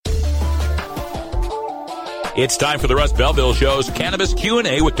It's time for the Russ Belville Show's Cannabis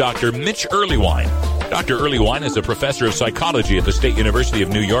Q&A with Dr. Mitch Earlywine. Dr. Earlywine is a professor of psychology at the State University of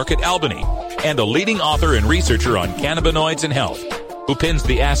New York at Albany and a leading author and researcher on cannabinoids and health, who pins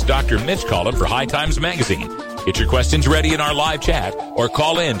the Ask Dr. Mitch column for High Times Magazine. Get your questions ready in our live chat or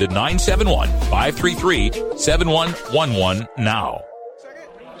call in to 971-533-7111 now.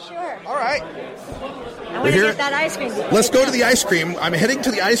 Sure. All right. I want to get that ice cream. Let's go to the ice cream. I'm heading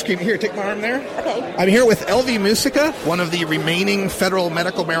to the ice cream. Here, take my arm there. Okay. I'm here with Elvie Musica, one of the remaining federal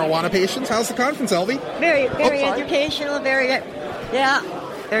medical marijuana patients. How's the conference, Elvie? Very educational, very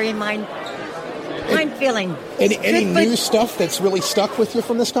mind-filling. Any new stuff that's really stuck with you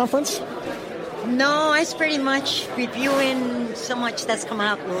from this conference? No, it's pretty much reviewing so much that's come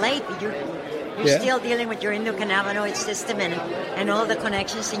out lately. You're still dealing with your endocannabinoid system and all the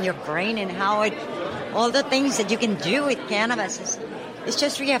connections in your brain and how all the things that you can do with cannabis. It's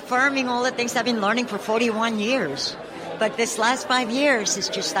just reaffirming all the things I've been learning for 41 years. But this last 5 years is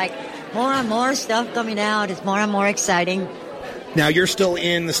just like more and more stuff coming out. It's more and more exciting. Now, you're still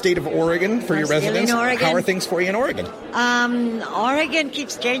in the state of Oregon for your residence. Still in Oregon. How are things for you in Oregon? Oregon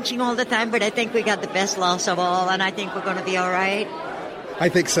keeps changing all the time, but I think we got the best laws of all, and I think we're going to be all right. I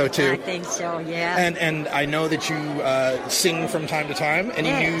think so, too. I think so, yeah. And I know that you sing from time to time.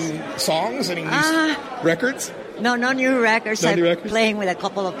 Any new songs? Any new records? No new records. No new I'm records? Playing with a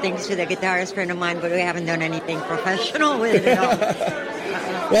couple of things with a guitarist friend of mine, but we haven't done anything professional with it at all.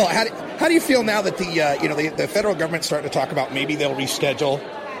 Well, how do you feel now that the federal government's starting to talk about maybe they'll reschedule,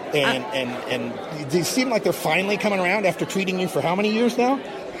 and they seem like they're finally coming around after treating you for how many years now?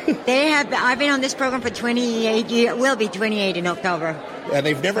 I've been on this program for 28 years. We'll be 28 in October. And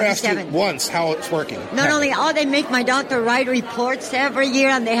they've never asked you once how it's working. They make my doctor write reports every year,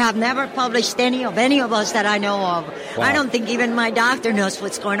 and they have never published any of us that I know of. Wow. I don't think even my doctor knows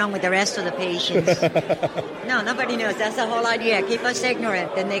what's going on with the rest of the patients. No, nobody knows. That's the whole idea. Keep us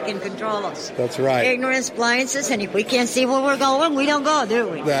ignorant, then they can control us. That's right. Ignorance blinds us, and if we can't see where we're going, we don't go, do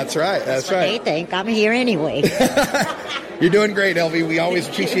we? That's right. That's what right. They think. I'm here anyway. You're doing great, Elvie. We always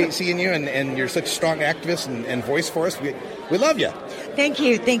appreciate seeing you, and you're such a strong activist and voice for us. We love you. Thank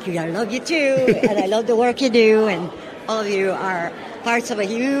you. I love you too, and I love the work you do, and all of you are parts of a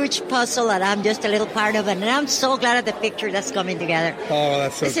huge puzzle that I'm just a little part of, and I'm so glad of the picture that's coming together. Oh,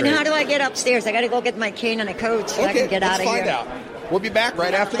 that's so Listen, great. How do I get upstairs? I got to go get my cane and a coat so I can get out of here. Let's find out. We'll be back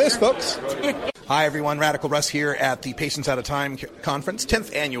right after this, folks. Hi, everyone. Radical Russ here at the Patients Out of Time Conference,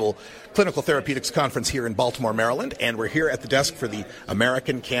 10th Annual Clinical Therapeutics Conference here in Baltimore, Maryland. And we're here at the desk for the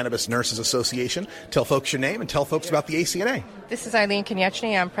American Cannabis Nurses Association. Tell folks your name and tell folks about the ACNA. This is Eileen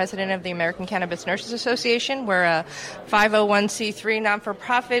Konieczny. I'm president of the American Cannabis Nurses Association. We're a 501c3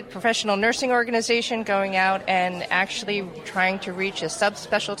 non-for-profit professional nursing organization going out and actually trying to reach a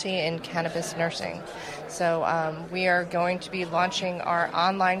subspecialty in cannabis nursing. So we are going to be launching our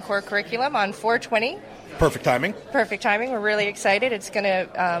online core curriculum on 4/20. Perfect timing. Perfect timing. We're really excited. It's going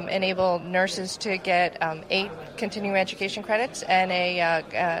to enable nurses to get 8 continuing education credits and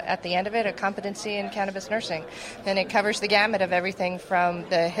at the end of it, a competency in cannabis nursing. And it covers the gamut of everything from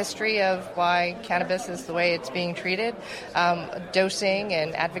the history of why cannabis is the way it's being treated, dosing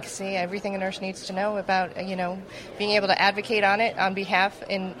and advocacy, everything a nurse needs to know about, being able to advocate on it on behalf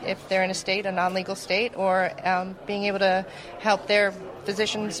if they're in a non-legal state, or being able to help their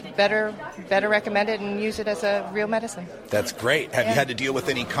physicians better recommend it and use it as a real medicine. That's great. Have you had to deal with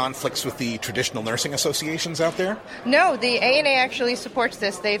any conflicts with the traditional nursing associations out there? No, the ANA actually supports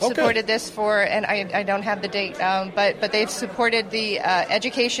this. They've supported this and I don't have the date, but they've supported the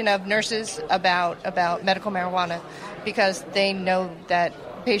education of nurses about medical marijuana, because they know that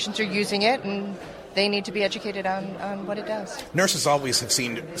patients are using it and they need to be educated on what it does. Nurses always have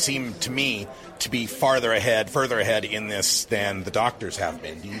seemed to me to be further ahead in this than the doctors have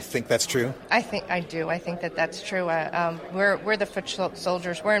been. Do you think that's true? I do. I think that's true. We're the foot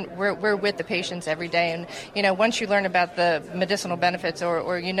soldiers. We're with the patients every day, and once you learn about the medicinal benefits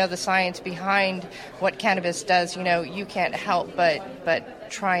or the science behind what cannabis does, you can't help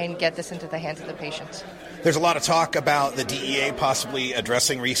but try and get this into the hands of the patients. There's a lot of talk about the DEA possibly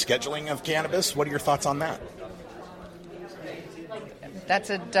addressing rescheduling of cannabis. What are your thoughts on that? That's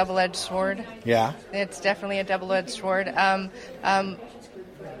a double-edged sword. Yeah. It's definitely a double-edged sword. I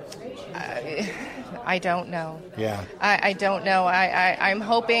don't know. Yeah. I don't know. I'm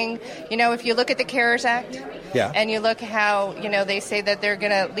hoping, if you look at the CARES Act, and you look how, they say that they're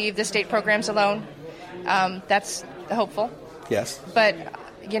going to leave the state programs alone, that's hopeful. Yes. But,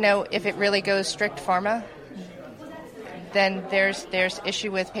 if it really goes strict pharma, then there's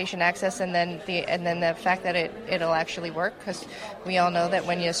issue with patient access, and then the fact that it'll actually work, because we all know that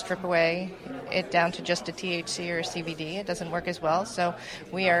when you strip away it down to just a THC or a CBD. It doesn't work as well. So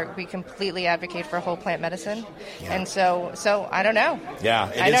we completely advocate for whole plant medicine. Yeah. And so I don't know.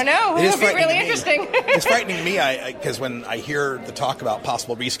 Yeah, I don't know. It would be really interesting. It's frightening to me because when I hear the talk about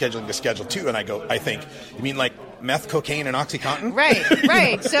possible rescheduling to Schedule 2, and I think, you mean like meth, cocaine, and OxyContin?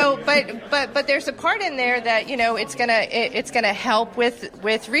 Right. So, but there's a part in there that it's gonna help with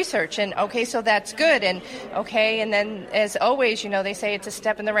research, and okay, so that's good, and okay, and then as always, they say it's a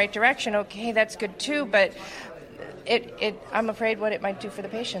step in the right direction. Okay, that's good too, but I'm afraid what it might do for the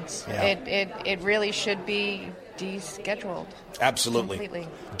patients. Yeah. It really should be descheduled. Absolutely. Completely.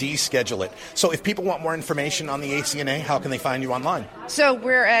 Deschedule it. So if people want more information on the ACNA, how can they find you online? So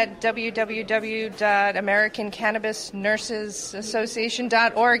we're at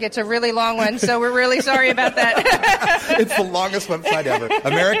www.AmericanCannabisNursesAssociation.org. It's a really long one, so we're really sorry about that. It's the longest website ever.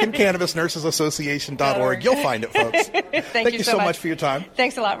 AmericanCannabisNursesAssociation.org. You'll find it, folks. Thank you so much for your time.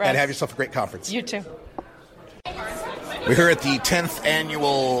 Thanks a lot, Russ. And have yourself a great conference. You too. We're here at the 10th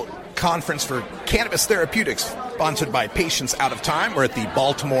annual Conference for Cannabis Therapeutics, sponsored by Patients Out of Time. We're at the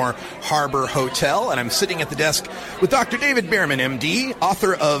Baltimore Harbor Hotel, and I'm sitting at the desk with Dr. David Behrman, MD,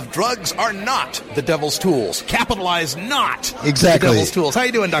 author of Drugs Are Not the Devil's Tools. Capitalize not exactly the Devil's Tools. How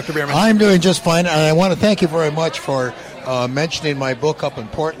you doing, Dr. Behrman? I'm doing just fine, and I want to thank you very much for mentioning my book up in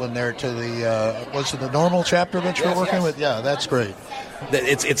Portland there to the, was it the normal chapter that you're working with? Yeah, that's great.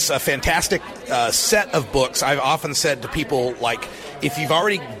 It's a fantastic set of books. I've often said to people, like, if you've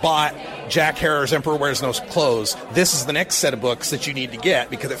already bought Jack Herer's Emperor Wears No Clothes, this is the next set of books that you need to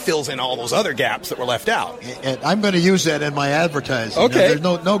get because it fills in all those other gaps that were left out. And I'm going to use that in my advertising. Okay. There's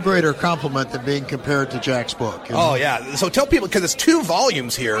no greater compliment than being compared to Jack's book. Oh, yeah. So tell people, because it's 2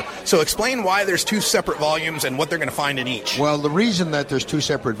 volumes here, so explain why there's 2 separate volumes and what they're going to find in each. Well, the reason that there's 2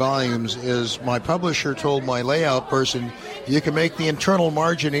 separate volumes is my publisher told my layout person, you can make the internal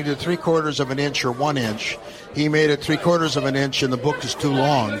margin either 3/4 of an inch or 1 inch. He made it 3/4 of an inch, and the book is too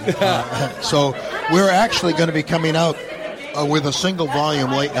long. So we're actually going to be coming out with a single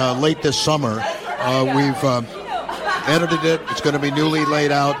volume late this summer. We've edited it. It's going to be newly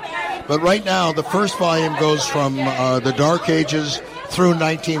laid out. But right now, the first volume goes from the Dark Ages through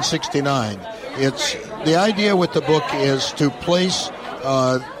 1969. The idea with the book is to place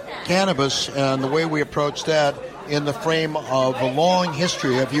cannabis and the way we approach that in the frame of a long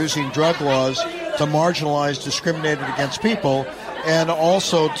history of using drug laws to marginalize discriminated against people, and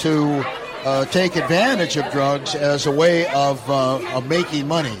also to take advantage of drugs as a way of making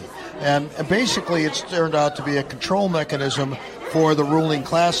money. And basically it's turned out to be a control mechanism for the ruling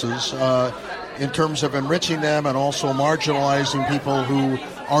classes in terms of enriching them and also marginalizing people who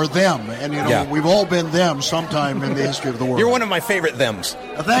are them. And, we've all been them sometime in the history of the world. You're one of my favorite thems.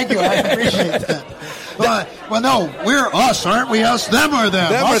 Thank you. I appreciate that. Well, no, we're us, aren't we? Us, them are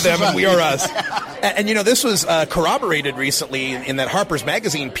them. Them are them, and we are us. And this was corroborated recently in that Harper's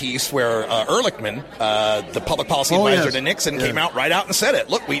Magazine piece where Ehrlichman, the public policy advisor to Nixon, came out and said it.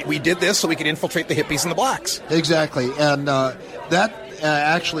 Look, we did this so we could infiltrate the hippies and the blacks. Exactly. And that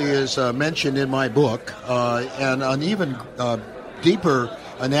actually is mentioned in my book, and an even deeper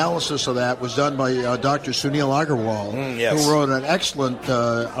analysis of that was done by Dr. Sunil Agarwal, who wrote an excellent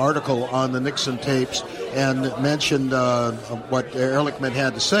article on the Nixon tapes and mentioned what Ehrlichman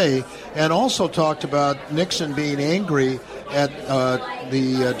had to say, and also talked about Nixon being angry at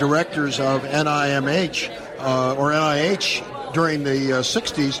the directors of NIH during the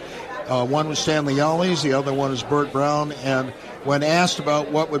 60s. One was Stanley Yallies, the other one is Bert Brown, and when asked about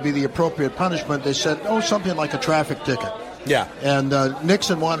what would be the appropriate punishment, they said, something like a traffic ticket. Yeah. And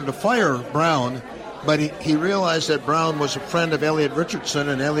Nixon wanted to fire Brown, but he realized that Brown was a friend of Elliot Richardson,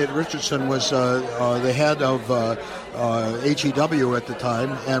 and Elliot Richardson was the head of HEW at the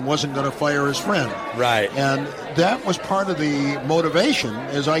time and wasn't going to fire his friend. Right. And that was part of the motivation,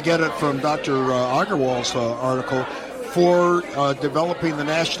 as I get it from Dr. Agarwal's article, for developing the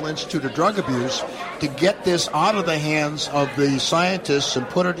National Institute of Drug Abuse, to get this out of the hands of the scientists and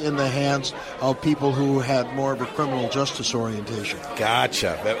put it in the hands of people who had more of a criminal justice orientation.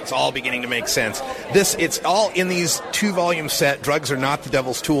 Gotcha. That's all beginning to make sense. It's all in these 2-volume set, Drugs Are Not the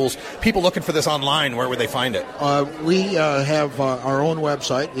Devil's Tools. People looking for this online, where would they find it? We have our own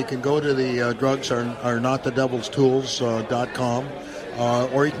website. You can go to the drugsarenottthedevilstools.com.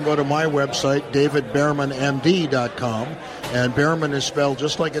 Or you can go to my website, davidbehrmanmd.com, and Behrman is spelled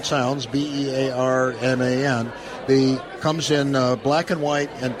just like it sounds, Bearman. It comes in black and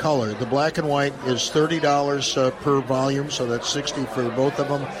white and color. The black and white is $30 per volume, so that's $60 for both of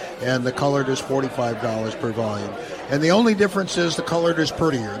them, and the colored is $45 per volume. And the only difference is the colored is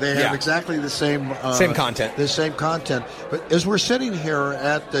prettier. They have exactly the same content. The same content. But as we're sitting here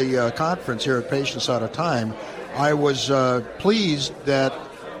at the conference here at Patients Out of Time, I was pleased that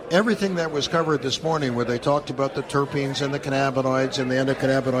everything that was covered this morning, where they talked about the terpenes and the cannabinoids and the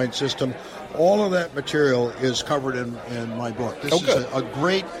endocannabinoid system, all of that material is covered in my book. This is a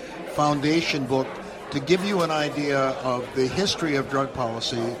great foundation book to give you an idea of the history of drug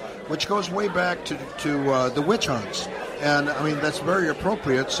policy, which goes way back to the witch hunts. And, I mean, that's very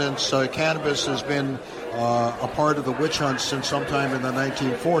appropriate since cannabis has been a part of the witch hunts since sometime in the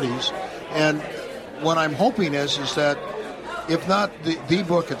 1940s. And what I'm hoping is that if not the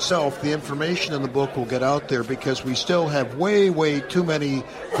book itself, the information in the book will get out there, because we still have way too many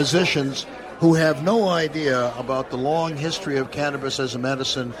physicians who have no idea about the long history of cannabis as a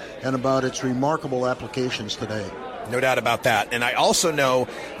medicine and about its remarkable applications today. No doubt about that. And I also know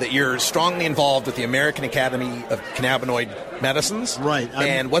that you're strongly involved with the American Academy of Cannabinoid Medicines. Right.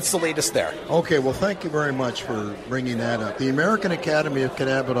 And what's the latest there? Okay, well, thank you very much for bringing that up. The American Academy of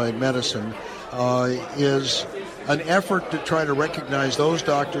Cannabinoid Medicine is an effort to try to recognize those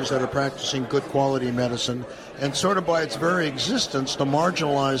doctors that are practicing good quality medicine, and sort of by its very existence to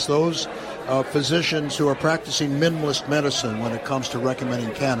marginalize those physicians who are practicing minimalist medicine when it comes to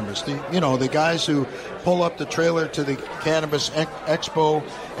recommending cannabis. The guys who pull up the trailer to the Cannabis Expo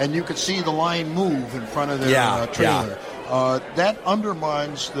and you could see the line move in front of their trailer. That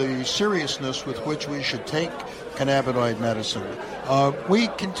undermines the seriousness with which we should take cannabinoid medicine. We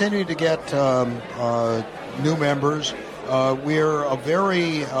continue to get new members. We're a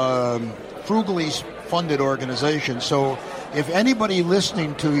very frugally funded organization, so if anybody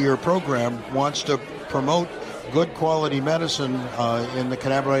listening to your program wants to promote good quality medicine in the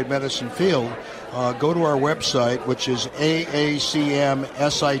cannabinoid medicine field, go to our website, which is aacmsite.org,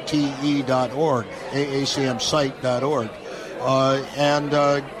 aacmsite.org, and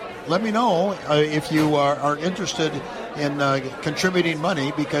let me know if you are interested in contributing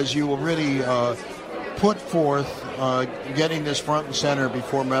money, because you will really put forth getting this front and center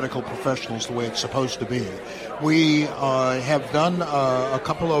before medical professionals the way it's supposed to be. We have done a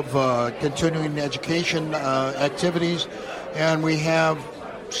couple of continuing education activities, and we have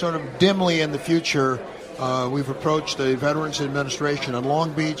sort of dimly in the future, we've approached the Veterans Administration in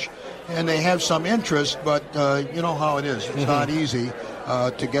Long Beach, and they have some interest, but you know how it is. It's not easy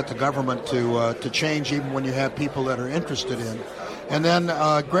to get the government to change, even when you have people that are interested in. And then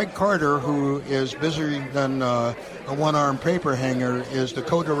Greg Carter, who is busier than a one-armed paper hanger, is the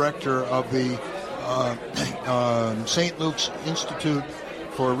co-director of the St. Luke's Institute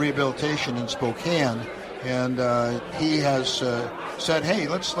for Rehabilitation in Spokane. And he has said, hey,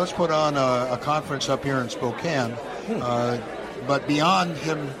 let's put on a conference up here in Spokane. But beyond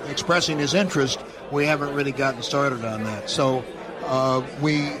him expressing his interest, we haven't really gotten started on that. So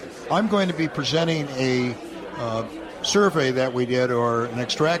I'm going to be presenting a survey that we did, or an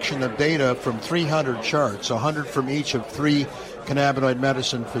extraction of data from 300 charts, 100 from each of 3 cannabinoid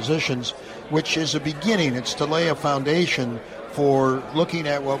medicine physicians, which is a beginning. It's to lay a foundation for looking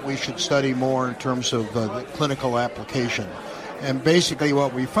at what we should study more in terms of the clinical application. And basically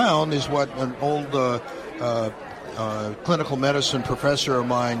what we found is what an old clinical medicine professor of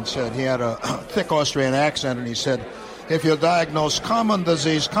mine said. He had a thick Austrian accent, and he said, if you diagnose common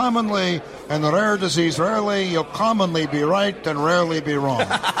disease commonly and rare disease rarely, you'll commonly be right and rarely be wrong.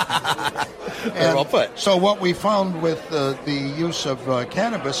 Very well put. So what we found with the use of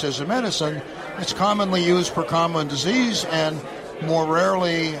cannabis as a medicine, it's commonly used for common disease, and more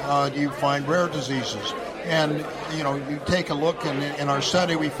rarely do you find rare diseases. And, you take a look, and in our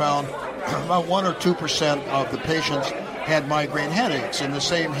study we found about 1 or 2% of the patients had migraine headaches, and the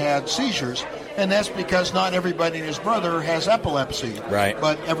same had seizures. And that's because not everybody and his brother has epilepsy. Right.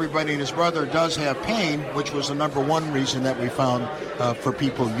 But everybody and his brother does have pain, which was the number one reason that we found for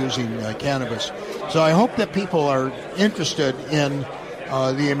people using cannabis. So I hope that people are interested in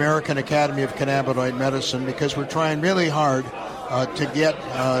the American Academy of Cannabinoid Medicine, because we're trying really hard to get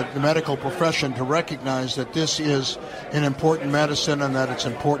the medical profession to recognize that this is an important medicine, and that it's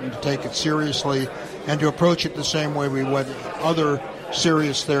important to take it seriously and to approach it the same way we would other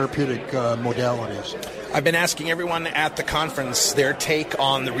serious therapeutic modalities. I've been asking everyone at the conference their take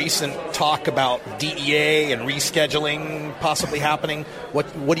on the recent talk about DEA and rescheduling possibly happening.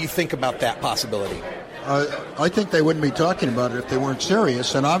 What do you think about that possibility? I think they wouldn't be talking about it if they weren't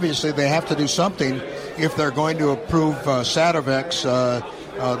serious, and obviously they have to do something if they're going to approve Sativex,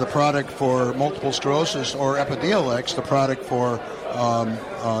 the product for multiple sclerosis, or Epidiolex, the product for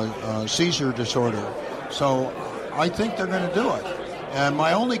seizure disorder. So I think they're going to do it. And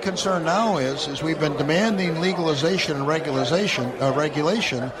my only concern now is we've been demanding legalization and regulation,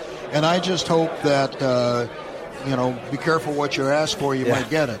 and I just hope that, be careful what you ask for, you might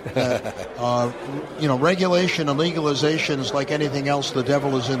get it. Regulation and legalization is like anything else, the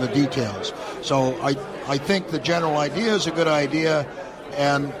devil is in the details. So I think the general idea is a good idea,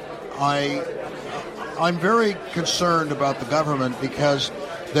 and I'm very concerned about the government because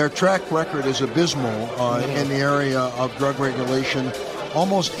their track record is abysmal in the area of drug regulation.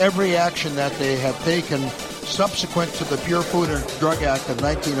 Almost every action that they have taken subsequent to the Pure Food and Drug Act of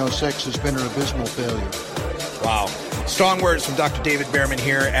 1906 has been an abysmal failure. Wow. Strong words from Dr. David Behrman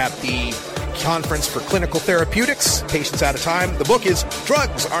here at the Conference for Clinical Therapeutics, Patients Out of Time. The book is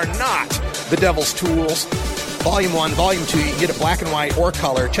Drugs Are Not the Devil's Tools. Volume 1, Volume 2, you can get it black and white or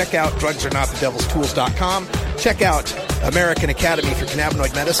color. Check out drugsarenottthedevilstools.com. Check out American Academy for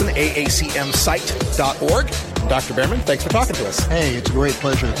Cannabinoid Medicine, aacmsite.org. Dr. Behrman, thanks for talking to us. Hey, it's a great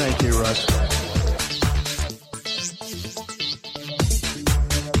pleasure. Thank you, Russ.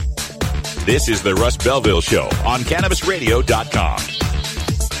 This is the Russ Belville Show on CannabisRadio.com.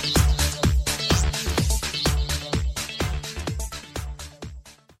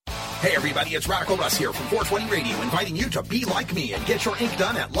 Hey everybody, it's Radical Russ here from 420 Radio, inviting you to be like me and get your ink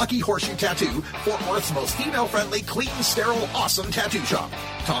done at Lucky Horseshoe Tattoo, Fort Worth's most female-friendly, clean, sterile, awesome tattoo shop.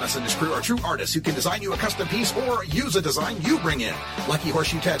 Thomas and his crew are true artists who can design you a custom piece or use a design you bring in. Lucky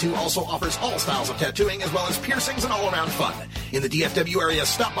Horseshoe Tattoo also offers all styles of tattooing as well as piercings and all-around fun. In the DFW area,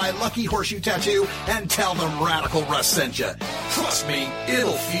 stop by Lucky Horseshoe Tattoo and tell them Radical Russ sent you. Trust me,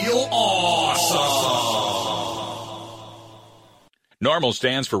 it'll feel awesome. NORMAL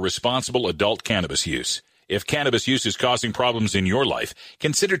stands for Responsible Adult Cannabis Use. If cannabis use is causing problems in your life,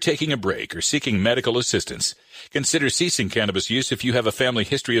 consider taking a break or seeking medical assistance. Consider ceasing cannabis use if you have a family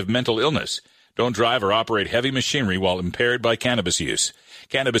history of mental illness. Don't drive or operate heavy machinery while impaired by cannabis use.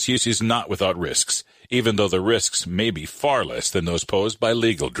 Cannabis use is not without risks, even though the risks may be far less than those posed by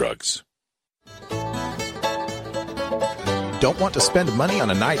legal drugs. Don't want to spend money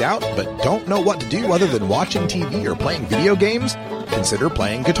on a night out, but don't know what to do other than watching TV or playing video games? Consider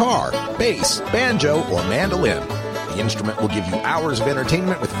playing guitar, bass, banjo, or mandolin. The instrument will give you hours of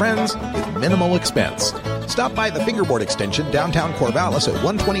entertainment with friends with minimal expense. Stop by the Fingerboard Extension downtown Corvallis at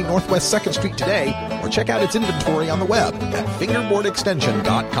 120 Northwest 2nd Street today, or check out its inventory on the web at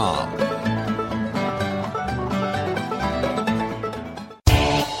fingerboardextension.com.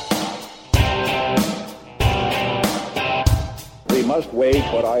 We must wage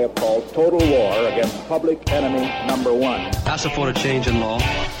what I have called total war against public enemy number one. I support a change in law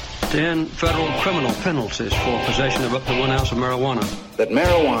to end federal criminal penalties for possession of up to 1 ounce of marijuana. That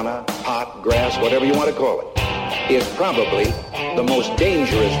marijuana, pot, grass, whatever you want to call it, is probably the most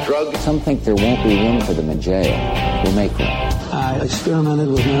dangerous drug. Some think there won't be room for them in jail. We'll make room. I experimented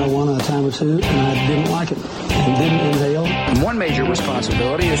with marijuana a time or two, and I didn't like it and didn't inhale. And one major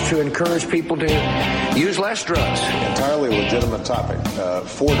responsibility is to encourage people to use less drugs. Entirely legitimate topic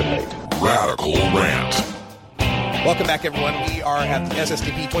for debate. Radical Rant. Welcome back, everyone. We are at the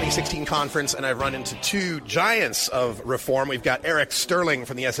SSDP 2016 conference, and I've run into two giants of reform. We've got Eric Sterling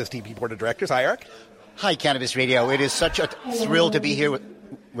from the SSDP Board of Directors. Hi, Eric. Hi, Cannabis Radio. It is such a thrill to be here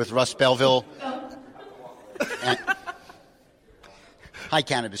with Russ Belville. Hi,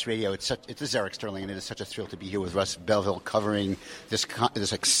 Cannabis Radio. This is Eric Sterling, and it is such a thrill to be here with Russ Belville covering this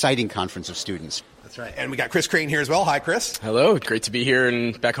exciting conference of students. That's right. And we got Chris Crane here as well. Hi, Chris. Hello. Great to be here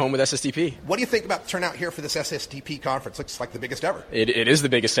and back home with SSDP. What do you think about the turnout here for this SSDP conference? Looks like the biggest ever. It is the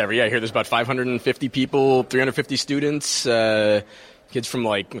biggest ever. Yeah, I hear there's about 550 people, 350 students, kids from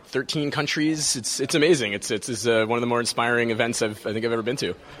like 13 countries. It's amazing. It's one of the more inspiring events I think I've ever been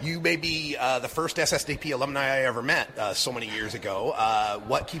to. You may be the first SSDP alumni I ever met so many years ago.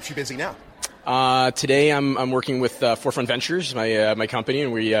 What keeps you busy now? Today I'm working with Forefront Ventures, my company,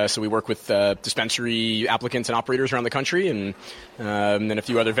 and we work with dispensary applicants and operators around the country, and then a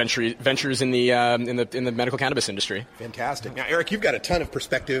few other ventures in the medical cannabis industry. Fantastic. Now, Eric, you've got a ton of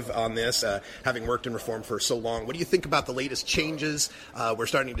perspective on this, having worked in reform for so long. What do you think about the latest changes? We're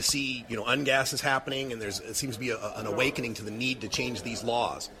starting to see, ungas is happening, and it seems to be an awakening to the need to change these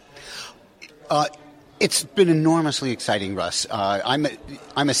laws. It's been enormously exciting, Russ. I'm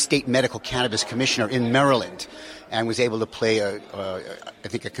a state medical cannabis commissioner in Maryland, and was able to play I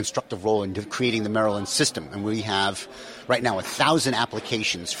think a constructive role in creating the Maryland system. And we have right now 1,000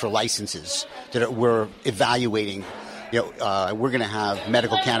 applications for licenses that we're evaluating. We're going to have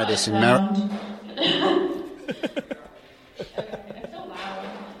medical cannabis in Maryland.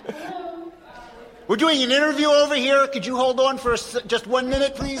 We're doing an interview over here. Could you hold on for just 1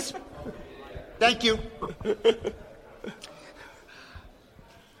 minute, please? Thank you.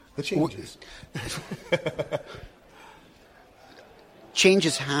 The changes. Change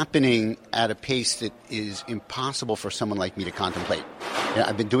is happening at a pace that is impossible for someone like me to contemplate.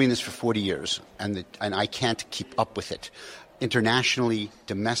 I've been doing this for 40 years, and I can't keep up with it. Internationally,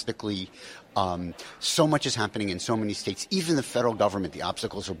 domestically, so much is happening in so many states. Even the federal government, the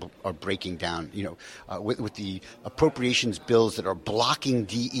obstacles are breaking down. With the appropriations bills that are blocking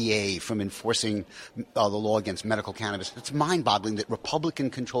DEA from enforcing the law against medical cannabis. It's mind-boggling that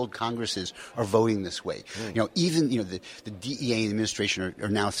Republican-controlled Congresses are voting this way. Even the DEA and the administration are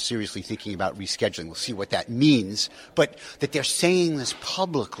now seriously thinking about rescheduling. We'll see what that means, but that they're saying this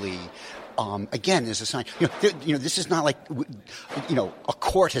publicly. Again, is a sign. This is not like, a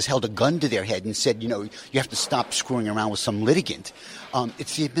court has held a gun to their head and said, you have to stop screwing around with some litigant.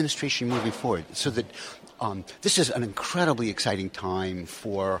 It's the administration moving forward. So that this is an incredibly exciting time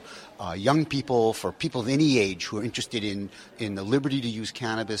for young people, for people of any age who are interested in the liberty to use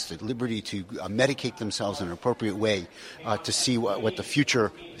cannabis, the liberty to medicate themselves in an appropriate way, to see what the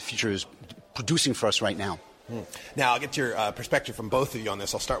future is producing for us right now. Now, I'll get your perspective from both of you on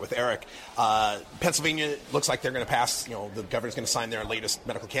this. I'll start with Eric. Pennsylvania looks like they're going to pass, the governor's going to sign their latest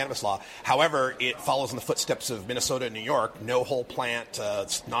medical cannabis law. However, it follows in the footsteps of Minnesota and New York, no whole plant,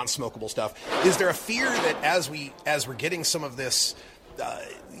 non-smokable stuff. Is there a fear that as we're getting some of this,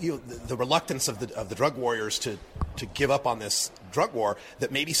 the reluctance of the drug warriors to give up on this drug war,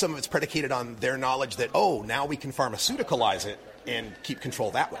 that maybe some of it's predicated on their knowledge that, now we can pharmaceuticalize it and keep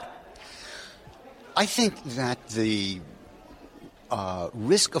control that way? I think that the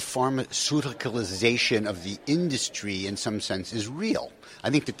risk of pharmaceuticalization of the industry, in some sense, is real. I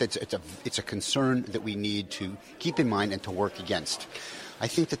think that it's a concern that we need to keep in mind and to work against. I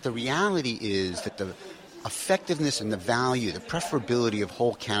think that the reality is that the effectiveness and the value, the preferability of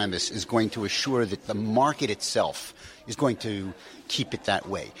whole cannabis is going to assure that the market itself is going to keep it that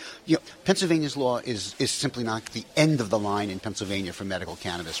way. Pennsylvania's law is simply not the end of the line in Pennsylvania for medical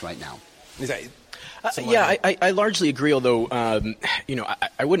cannabis right now. Is that... I largely agree, although,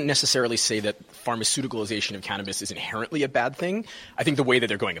 I wouldn't necessarily say that pharmaceuticalization of cannabis is inherently a bad thing. I think the way that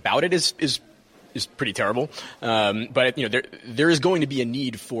they're going about it is pretty terrible. But there is going to be a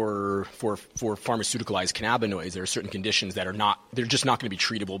need for pharmaceuticalized cannabinoids. There are certain conditions that they're just not going to be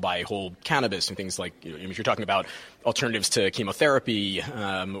treatable by whole cannabis, and things like, if you're talking about alternatives to chemotherapy,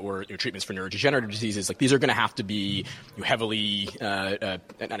 or treatments for neurodegenerative diseases, like these are going to have to be heavily, not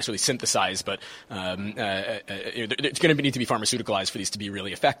necessarily synthesized, but it's going to need to be pharmaceuticalized for these to be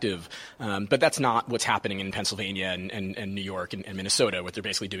really effective. But that's not what's happening in Pennsylvania and New York and Minnesota. What they're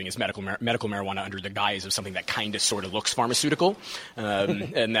basically doing is medical marijuana under the guise of something that kind of sort of looks pharmaceutical,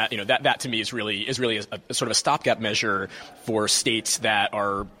 and that to me is really a sort of a stopgap measure for states that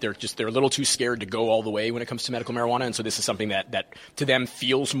they're a little too scared to go all the way when it comes to medical marijuana. And so this is something that to them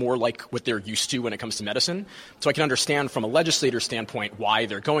feels more like what they're used to when it comes to medicine. So I can understand from a legislator standpoint why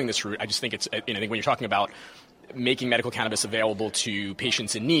they're going this route. I just think I think when you're talking about making medical cannabis available to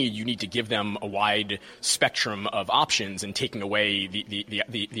patients in need, you need to give them a wide spectrum of options, and taking away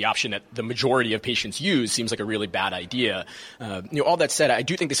the option that the majority of patients use seems like a really bad idea. All that said, I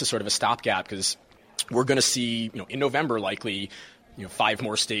do think this is sort of a stopgap, because we're going to see, in November likely, 5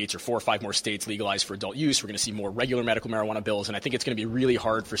 more states or 4 or 5 more states legalized for adult use. We're going to see more regular medical marijuana bills, and I think it's going to be really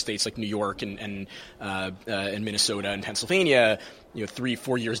hard for states like New York and Minnesota and Pennsylvania,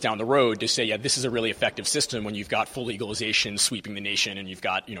 3-4 years down the road, to say, this is a really effective system when you've got full legalization sweeping the nation and you've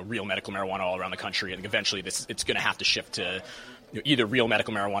got real medical marijuana all around the country. I think eventually it's going to have to shift to either real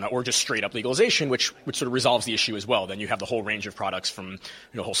medical marijuana or just straight up legalization, which sort of resolves the issue as well. Then you have the whole range of products, from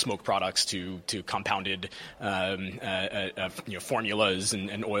whole smoke products to compounded formulas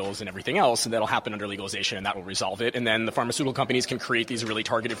and oils and everything else, and that'll happen under legalization, and that will resolve it. And then the pharmaceutical companies can create these really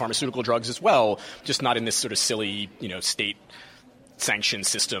targeted pharmaceutical drugs as well, just not in this sort of silly state sanctioned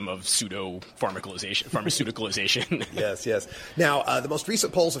system of pharmaceuticalization. Yes. Now, the most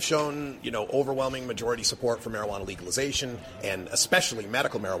recent polls have shown, overwhelming majority support for marijuana legalization, and especially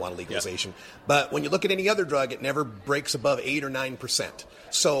medical marijuana legalization. Yep. But when you look at any other drug, it never breaks above 8 or 9%.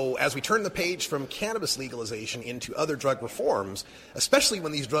 So as we turn the page from cannabis legalization into other drug reforms, especially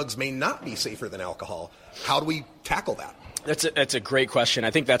when these drugs may not be safer than alcohol, how do we tackle that? That's a great question. I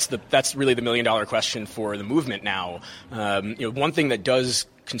think that's really the $1 million question for the movement now. One thing that does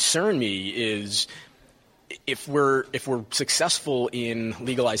concern me is if we're successful in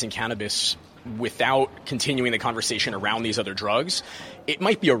legalizing cannabis without continuing the conversation around these other drugs, it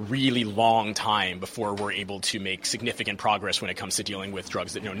might be a really long time before we're able to make significant progress when it comes to dealing with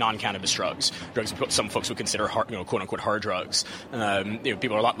drugs that, non-cannabis drugs some folks would consider hard, quote unquote hard drugs.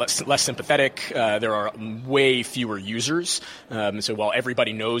 People are a lot less sympathetic. There are way fewer users. So while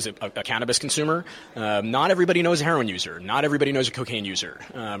everybody knows a cannabis consumer, not everybody knows a heroin user. Not everybody knows a cocaine user.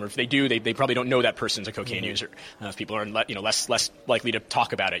 Or if they do, they probably don't know that person's a cocaine user. People are less likely to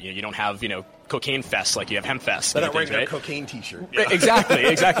talk about it. You don't have cocaine fest like you have hemp fest. They're not wearing right? a cocaine T-shirt.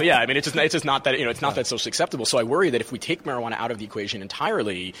 Exactly. Yeah. I mean, it's just not that it's not that socially acceptable. So I worry that if we take marijuana out of the equation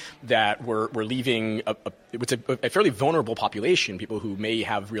entirely, that we're leaving a fairly vulnerable population, people who may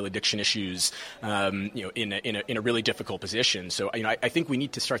have real addiction issues, in a really difficult position. So I think we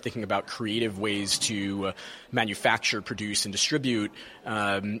need to start thinking about creative ways to manufacture, produce, and distribute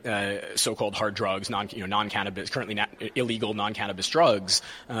so-called hard drugs, non-cannabis, currently illegal non-cannabis drugs.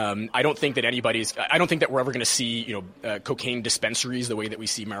 I don't think that we're ever going to see cocaine dispensaries the way that we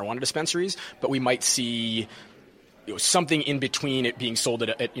see marijuana dispensaries, but we might see something in between it being sold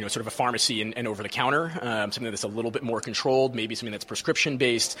at sort of a pharmacy and over the counter, something that's a little bit more controlled, maybe something that's prescription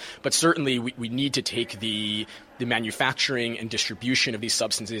based. But certainly we need to take the manufacturing and distribution of these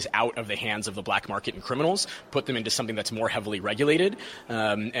substances out of the hands of the black market and criminals, put them into something that's more heavily regulated,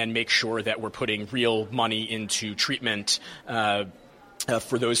 and make sure that we're putting real money into treatment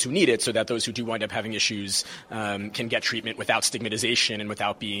for those who need it, so that those who do wind up having issues can get treatment without stigmatization and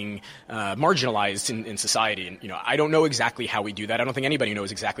without being marginalized in society. And I don't know exactly how we do that. I don't think anybody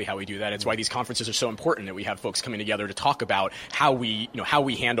knows exactly how we do that. It's why these conferences are so important, that we have folks coming together to talk about how we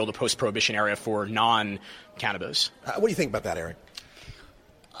handle the post-prohibition era for non-cannabis. What do you think about that, Eric?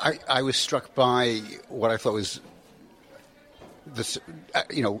 I was struck by what I thought was this.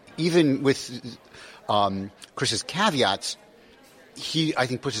 Even with Chris's caveats, he, I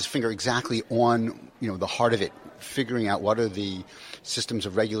think, puts his finger exactly on, the heart of it, figuring out what are the systems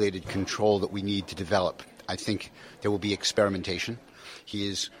of regulated control that we need to develop. I think there will be experimentation. He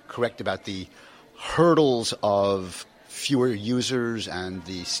is correct about the hurdles of fewer users and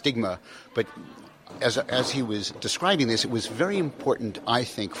the stigma, but as he was describing this, it was very important, I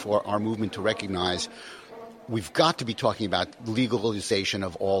think, for our movement to recognize we've got to be talking about legalization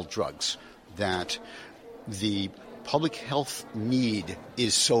of all drugs, that the public health need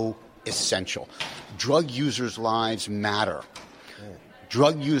is so essential. Drug users' lives matter.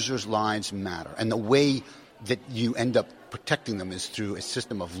 Drug users' lives matter. And the way that you end up protecting them is through a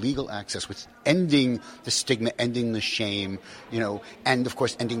system of legal access, with ending the stigma, ending the shame, and, of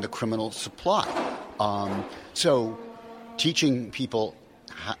course, ending the criminal supply. So teaching people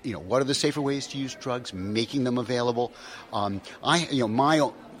what are the safer ways to use drugs, making them available.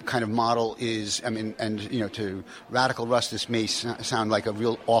 My kind of model is, to Radical Russ, this may sound like a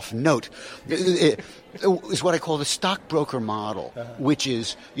real off note, is what I call the stockbroker model, which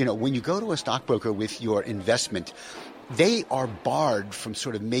is, when you go to a stockbroker with your investment, they are barred from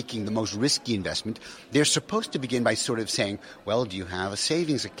sort of making the most risky investment. They're supposed to begin by sort of saying, well, do you have a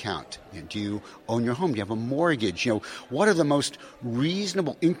savings account? Do you own your home? Do you have a mortgage? What are the most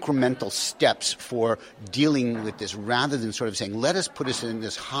reasonable incremental steps for dealing with this, rather than sort of saying, let us put us in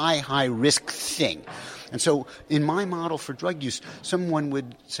this high risk thing. And so in my model for drug use, someone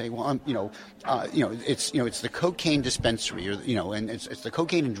would say, well, it's the cocaine dispensary, and it's the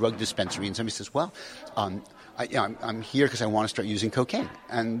cocaine and drug dispensary. And somebody says, well, I'm here because I want to start using cocaine.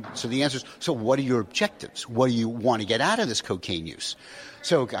 And so the answer is, so what are your objectives? What do you want to get out of this cocaine use?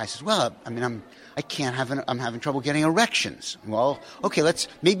 So a guy says, well, I'm having trouble getting erections. Well, okay,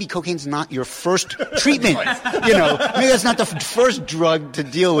 maybe cocaine's not your first treatment. Maybe that's not the first drug to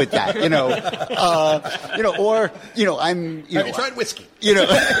deal with that. Have you tried whiskey?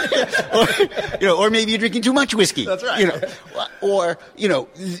 Or maybe you're drinking too much whiskey. That's right.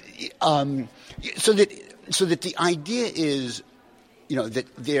 So that the idea is,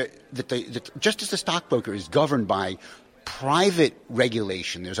 that just as the stockbroker is governed by private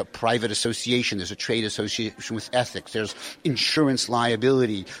regulation, there's a private association, there's a trade association with ethics, there's insurance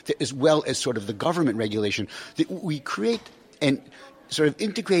liability, as well as sort of the government regulation, that we create an sort of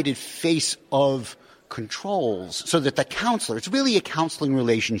integrated face of controls, so that the counselor, it's really a counseling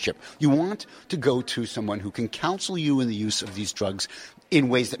relationship. You want to go to someone who can counsel you in the use of these drugs in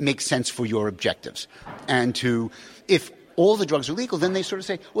ways that make sense for your objectives. And if all the drugs are legal, then they sort of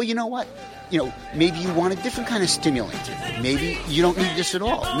say, well, you know what? Maybe you want a different kind of stimulant. Maybe you don't need this at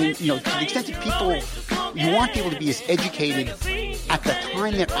all. To the extent that you want people to be as educated at the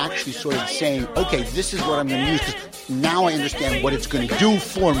time they're actually sort of saying, okay, this is what I'm going to use because now I understand what it's going to do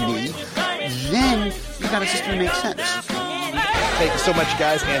for me, then you've got a system that makes sense. Thank you so much,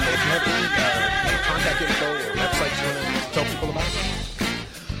 guys. And if you have any contact info or websites you want to tell people about?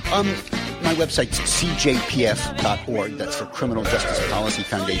 My website's cjpf.org. That's for Criminal Justice Policy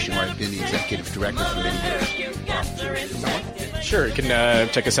Foundation, where I've been the executive director for many years. Sure, you can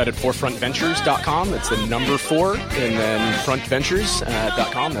check us out at forefrontventures.com. That's the number 4, and then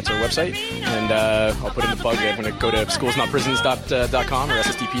frontventures.com. That's our website. And I'll put in the plug. I'm going to go to schoolsnotprisons.com or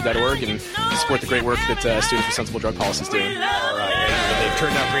ssdp.org and support the great work that Students for Sensible Drug Policy is doing. All right. And they've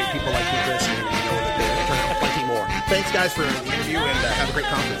turned out great people like you, Chris, and you know that they've turned out plenty more. Thanks, guys, for the interview, and have a great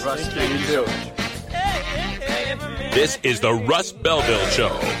conference. Russ, thank you too. This is the Russ Belville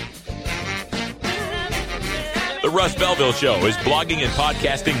Show. The Russ Belville Show is blogging and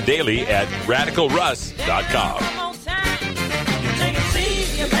podcasting daily at radicalruss.com. You take a seed,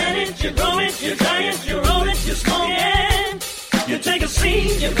 you plant it, you grow it, you dry it, you roll it, you smoke it. You take a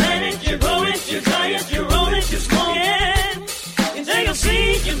seed, you plant it, you grow it, you dry it, you roll it, you smoke it. You take a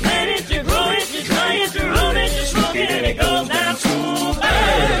seed, you plant it, you grow it, you dry it, you roll it, you smoke it, and it goes down super.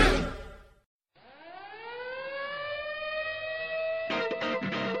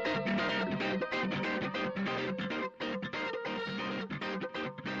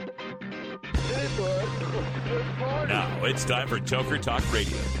 Now it's time for Toker Talk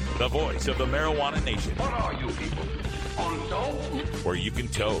Radio, the voice of the marijuana nation. What are you people? On dope? Where you can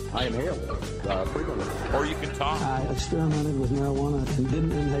toke. I inhale frequently. Or you can talk. I experimented with marijuana and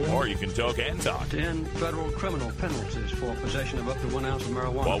didn't inhale. Or you can toke and talk. 10 federal criminal penalties for possession of up to 1 ounce of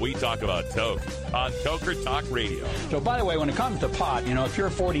marijuana. While we talk about toke on Toker Talk Radio. So, by the way, when it comes to pot, you know, if you're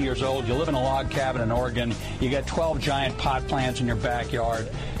 40 years old, you live in a log cabin in Oregon, you got 12 giant pot plants in your backyard,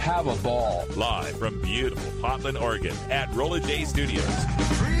 have a ball. Live from beautiful Portland, Oregon at Rolla J Studios.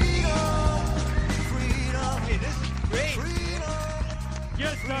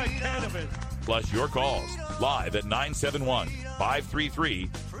 Just like cannabis. Plus your calls live at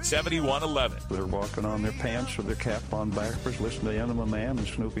 971-533-7111. They're walking on their pants with their cap on backwards, listening to Enema Man and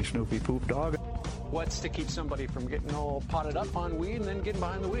Snoopy Snoopy Poop Dog. What's to keep somebody from getting all potted up on weed and then getting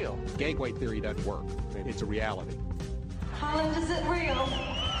behind the wheel? Gateway theory doesn't work. It's a reality. Holland, is it real?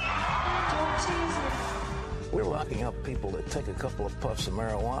 Don't tease me. We're locking up people that take a couple of puffs of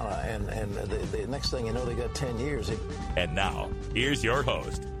marijuana, and the next thing you know, they got 10 years. And now, here's your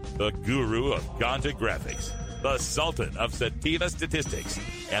host, the guru of ganja graphics, the sultan of sativa statistics,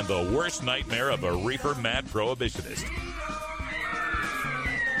 and the worst nightmare of a reefer-mad prohibitionist.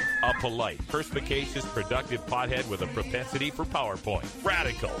 A polite, perspicacious, productive pothead with a propensity for PowerPoint.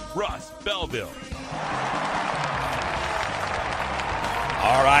 Radical Russ Belville.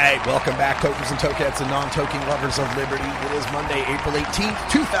 All right, welcome back, tokers and tokettes and non-toking lovers of liberty. It is Monday, April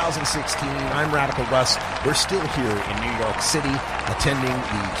 18th, 2016. I'm Radical Russ. We're still here in New York City attending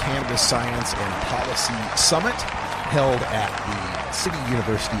the Cannabis Science and Policy Summit held at the City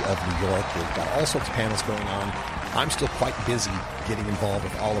University of New York. We've got all sorts of panels going on. I'm still quite busy getting involved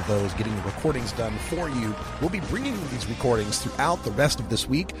with all of those, getting the recordings done for you. We'll be bringing you these recordings throughout the rest of this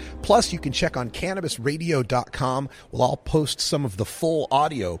week. Plus, you can check on cannabisradio.com. I'll post some of the full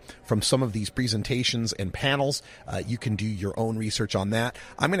audio from some of these presentations and panels. You can do your own research on that.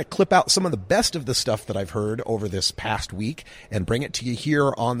 I'm going to clip out some of the best of the stuff that I've heard over this past week and bring it to you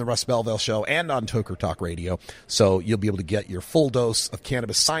here on the Russ Belville Show and on Toker Talk Radio. So you'll be able to get your full dose of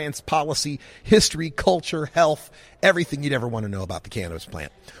cannabis science, policy, history, culture, health, everything you'd ever want to know about the cannabis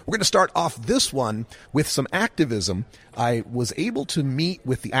plant. We're going to start off this one with some activism. I was able to meet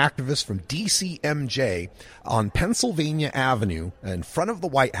with the activists from DCMJ on Pennsylvania Avenue in front of the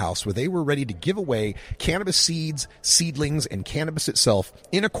White House, where they were ready to give away cannabis seeds, seedlings, and cannabis itself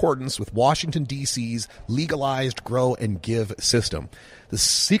in accordance with Washington, D.C.'s legalized grow and give system. The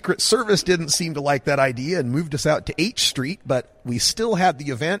Secret Service didn't seem to like that idea and moved us out to H Street, but we still had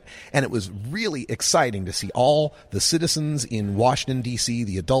the event, and it was really exciting to see all the citizens in Washington, D.C.,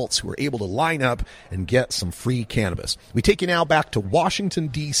 the adults who were able to line up and get some free cannabis. We take you now back to Washington,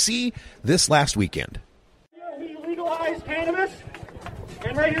 D.C. this last weekend. We legalized cannabis,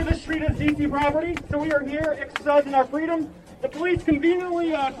 and right here this street is D.C. property, so we are here exercising our freedom. The police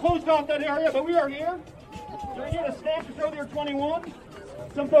conveniently closed off that area, but we are here. You're here to stamp to show they're 21.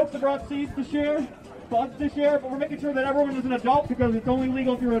 Some folks have brought seeds to share, buds to share, but we're making sure that everyone is an adult because it's only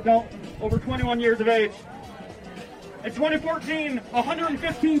legal if you're an adult over 21 years of age. In 2014,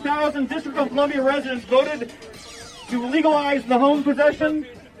 115,000 District of Columbia residents voted to legalize the home possession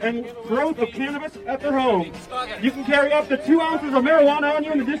and growth of cannabis at their home. You can carry up to 2 ounces of marijuana on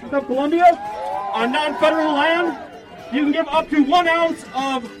you in the District of Columbia on non-federal land. You can give up to 1 ounce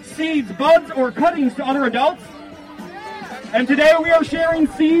of seeds, buds, or cuttings to other adults. And today we are sharing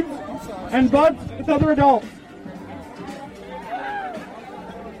seeds and buds with other adults.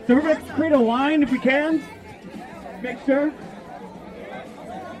 So we're going to create a line if we can. Make sure.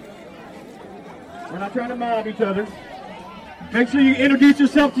 We're not trying to mob each other. Make sure you introduce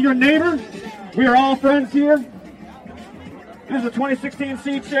yourself to your neighbor. We are all friends here. This is a 2016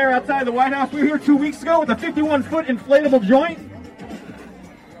 seed share outside the White House. We were here 2 weeks ago with a 51-foot inflatable joint.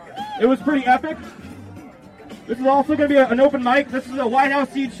 It was pretty epic. This is also going to be an open mic. This is a White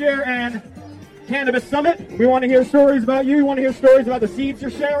House seed share and Cannabis Summit. We want to hear stories about you. We want to hear stories about the seeds you're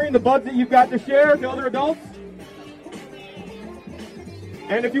sharing, the buds that you've got to share to other adults.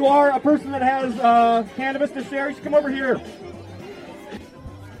 And if you are a person that has cannabis to share, you should come over here.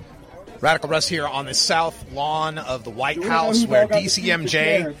 Radical Russ here on the south lawn of the White House, where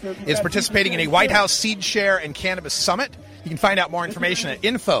DCMJ is participating in a White House Seed Share and Cannabis Summit. You can find out more information at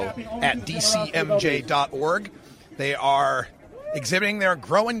info@dcmj.org. They are exhibiting their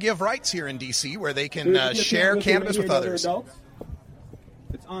grow and give rights here in D.C., where they can share cannabis with others.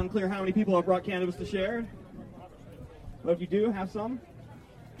 It's unclear how many people have brought cannabis to share. But if you do have some,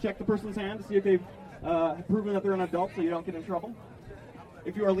 check the person's hand to see if they've proven that they're an adult so you don't get in trouble.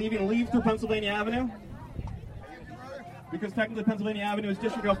 If you are leaving, leave through Pennsylvania Avenue, because technically Pennsylvania Avenue is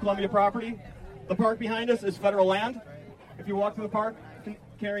District of Columbia property. The park behind us is federal land. If you walk through the park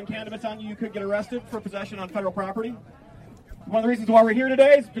carrying cannabis on you, you could get arrested for possession on federal property. One of the reasons why we're here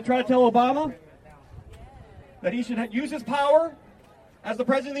today is to try to tell Obama that he should use his power as the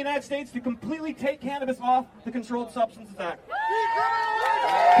President of the United States to completely take cannabis off the Controlled Substances Act.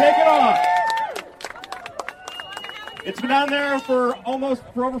 Take it off. It's been on there for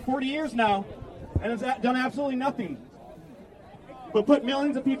over 40 years now, and it's done absolutely nothing but put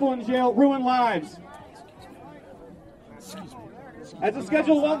millions of people in jail, ruin lives. As a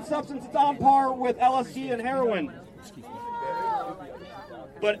Schedule I substance, it's on par with LSD and heroin.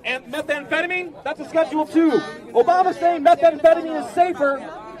 But methamphetamine, that's a Schedule II. Obama's saying methamphetamine is safer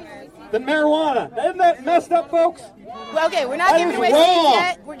than marijuana. Isn't that messed up, folks? Well, okay, we're not giving away seeds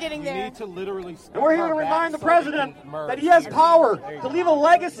yet. We're getting there. And we're here to remind the president that he has power to leave a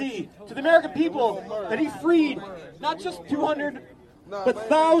legacy to the American people that he freed not just 200, but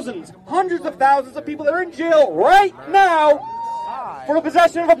thousands, hundreds of thousands of people that are in jail right now for the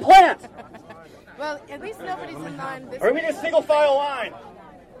possession of a plant. Well, at least nobody's in line. Or we need a single file line.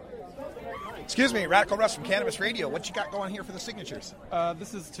 Excuse me, Radical Russ from Cannabis Radio. What you got going here for the signatures?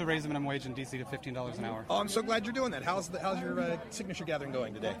 This is to raise the minimum wage in D.C. to $15 an hour. Oh, I'm so glad you're doing that. How's your signature gathering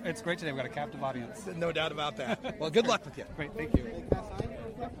going today? It's great today. We've got a captive audience. No doubt about that. Well, good luck with you. Great, thank you.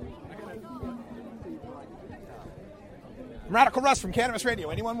 Radical Russ from Cannabis Radio.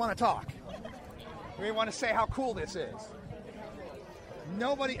 Anyone want to talk? Anyone want to say how cool this is?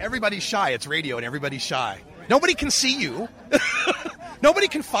 Everybody's shy. It's radio and everybody's shy. Nobody can see you. Nobody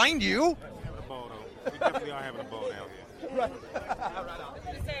can find you. We definitely are having a ball down here. Right. I was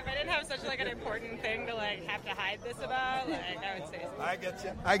gonna say, if I didn't have such an important thing to have to hide this about, I would say so.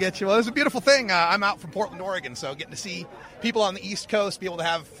 I get you. Well, it's a beautiful thing. I'm out from Portland, Oregon, so getting to see people on the East Coast be able to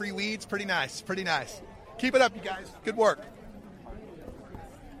have free weeds, pretty nice. Pretty nice. Keep it up, you guys. Good work. I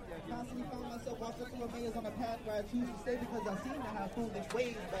constantly found myself walking through mayors on a path where I choose to stay because I seem to have foolish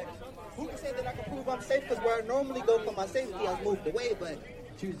ways, but who can say that I can prove I'm safe? Because where I normally go for my safety, I've moved away, but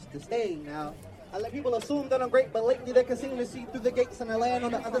choose to stay now. I let people assume that I'm great, but lately they can seem to see through the gates, and I land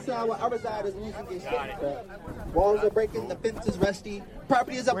on the other side where I reside is losing their shape. Walls are breaking, the fence is rusty.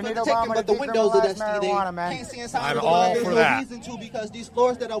 Property is up for the taking, but the windows are dusty. They can't see inside of the line. There's no reason to, because these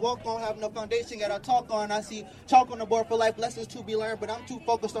floors that I walk on have no foundation yet I talk on. I see chalk on the board for life lessons to be learned, but I'm too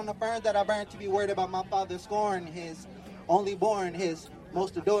focused on the ferns that I burned to be worried about my father scorn his only born, his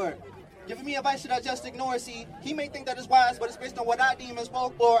most adored. Giving me advice should I just ignore? See, he may think that it's wise, but it's based on what I deem as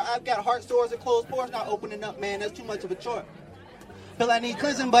folklore. I've got heart sores and closed pores not opening up, man. That's too much of a chore. Feel I need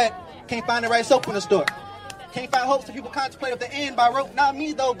cleansing, but can't find the right soap in the store. Can't find hopes that people contemplate of the end by rope. Not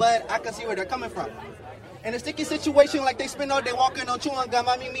me, though, but I can see where they're coming from. In a sticky situation like they spend all day walking on chewing gum,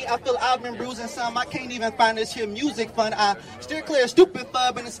 I feel I've been bruising some. I can't even find this here music fun. I steer clear of stupid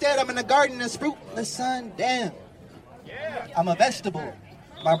fun, but instead I'm in the garden and spruik the sun. Damn. I'm a vegetable.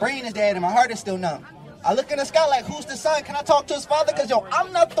 My brain is dead and my heart is still numb. I look in the sky like, who's the son? Can I talk to his father? Because,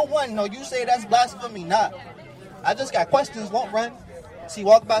 I'm not the one. No, you say that's blasphemy. Nah. I just got questions, won't run. See,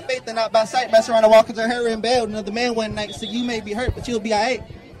 walk by faith and not by sight. Mess around and walk into her and bail. Another man one night, so you may be hurt, but you'll be alright.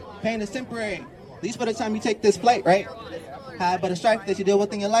 Pain is temporary. At least by the time you take this flight, right? High but a strife that you deal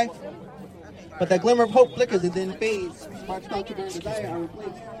with in your life. But that glimmer of hope flickers and then fades. Sparks thought to their desire are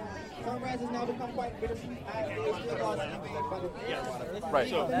replaced. Sunrise has now become quite bittersweet. Right.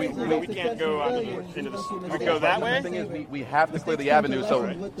 So we can't go into the. We go that way. The thing is, we have to clear the avenue. So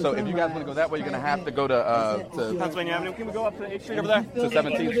if you guys want to go that way, you're going to have to go to Pennsylvania Avenue. Can we go up to 8th Street over there? To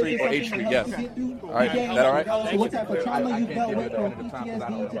 17th Street or 8th Street? Yes. All right. Is that all right? So what type of trauma you've dealt with, from Thank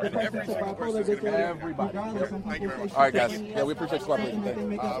PTSD to depression to bipolar disorder, regardless, some people say All right, guys. Yeah, we appreciate your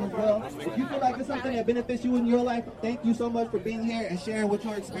If you feel like it's something that benefits you in your life, thank you so much for being here and sharing with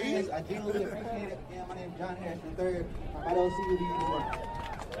your experience. I genuinely appreciate it. Again, my name is John Harrison III. I don't see you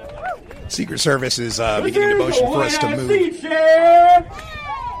being Secret Service is beginning to motion for us to move.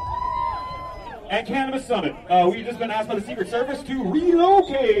 At Cannabis Summit, we've just been asked by the Secret Service to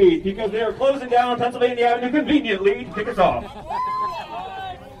relocate because they are closing down Pennsylvania Avenue conveniently to kick us off.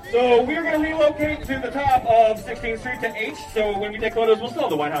 So we're going to relocate to the top of 16th Street to H, so when we take photos, we'll still have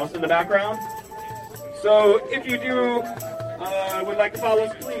the White House in the background. So if you do would like to follow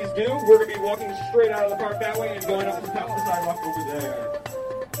us, please do. We're going to be walking straight out of the park that way and going up to the top of the sidewalk over there.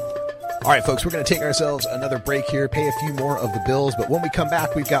 All right, folks, we're going to take ourselves another break here, pay a few more of the bills, but when we come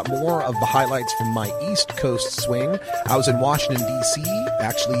back, we've got more of the highlights from my East Coast swing. I was in Washington, D.C.,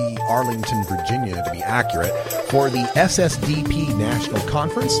 actually Arlington, Virginia, to be accurate, for the SSDP National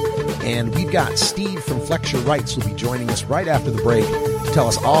Conference, and we've got Steve from Flex Your Rights who will be joining us right after the break to tell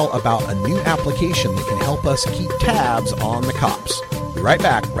us all about a new application that can help us keep tabs on the cops. We'll be right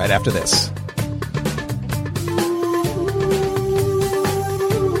back right after this.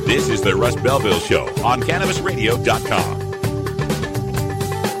 This is the Russ Belville Show on CannabisRadio.com.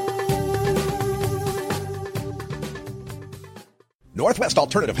 Northwest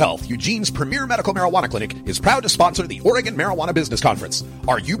Alternative Health, Eugene's premier medical marijuana clinic, is proud to sponsor the Oregon Marijuana Business Conference.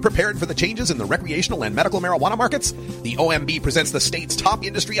 Are you prepared for the changes in the recreational and medical marijuana markets? The OMB presents the state's top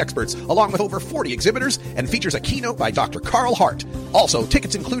industry experts, along with over 40 exhibitors, and features a keynote by Dr. Carl Hart. Also,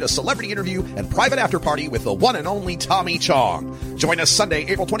 tickets include a celebrity interview and private after-party with the one and only Tommy Chong. Join us Sunday,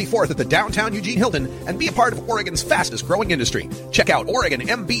 April 24th at the downtown Eugene Hilton and be a part of Oregon's fastest-growing industry. Check out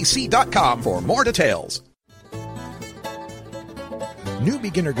OregonMBC.com for more details. New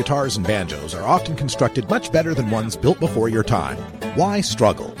beginner guitars and banjos are often constructed much better than ones built before your time. Why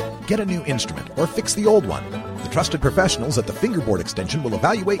struggle? Get a new instrument or fix the old one. The trusted professionals at the Fingerboard Extension will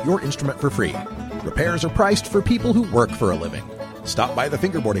evaluate your instrument for free. Repairs are priced for people who work for a living. Stop by the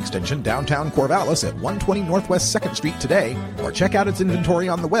Fingerboard Extension downtown Corvallis at 120 Northwest 2nd Street today or check out its inventory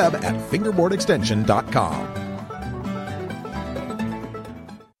on the web at fingerboardextension.com.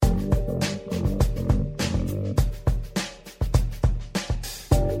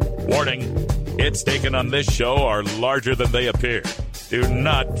 Warning, hits taken on this show are larger than they appear. Do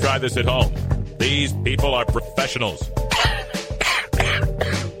not try this at home. These people are professionals.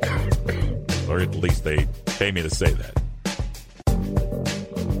 Or at least they pay me to say that.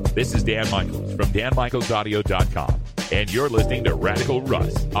 This is Dan Michaels from DanMichaelsAudio.com, and you're listening to Radical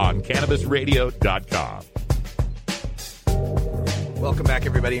Russ on CannabisRadio.com. Welcome back,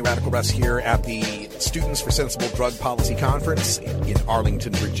 everybody. Radical Russ here at the Students for Sensible Drug Policy Conference in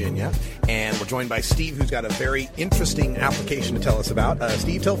Arlington, Virginia. And we're joined by Steve, who's got a very interesting application to tell us about.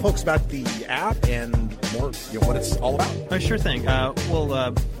 Steve, tell folks about the app and more, what it's all about. Sure thing.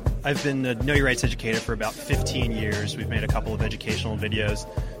 I've been a Know Your Rights educator for about 15 years. We've made a couple of educational videos.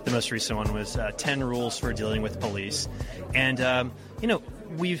 The most recent one was 10 Rules for Dealing with Police. And,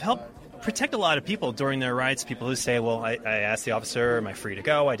 we've helped protect a lot of people during their rights. People who say, well, I asked the officer, am I free to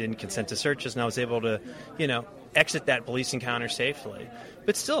go? I didn't consent to searches, and I was able to, exit that police encounter safely.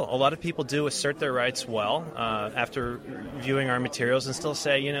 But still, a lot of people do assert their rights well after viewing our materials and still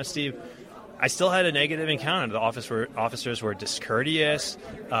say, Steve, I still had a negative encounter. The officers were discourteous,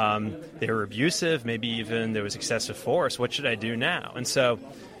 they were abusive, maybe even there was excessive force. What should I do now? And so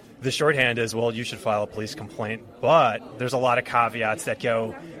the shorthand is, well, you should file a police complaint, but there's a lot of caveats that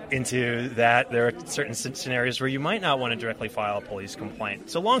go into that. There are certain scenarios where you might not want to directly file a police complaint.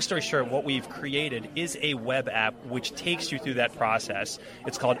 So long story short, what we've created is a web app which takes you through that process.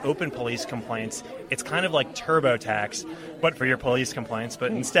 It's called Open Police Complaints. It's kind of like TurboTax, but for your police complaints.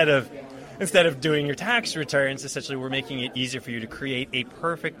 But instead of doing your tax returns, essentially we're making it easier for you to create a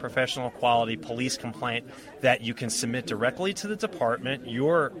perfect professional quality police complaint that you can submit directly to the department,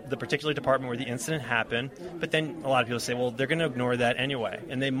 the particular department where the incident happened. But then a lot of people say, well, they're going to ignore that anyway,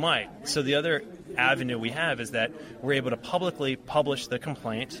 and they might. So the other avenue we have is that we're able to publicly publish the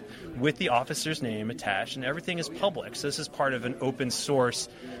complaint with the officer's name attached, and everything is public. So this is part of an open source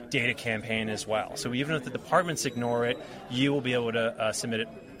data campaign as well. So even if the departments ignore it, you will be able to submit it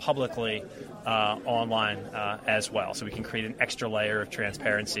publicly online as well. So we can create an extra layer of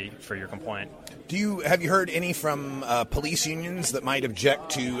transparency for your complaint. Have you heard any from police unions that might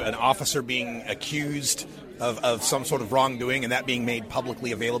object to an officer being accused of some sort of wrongdoing and that being made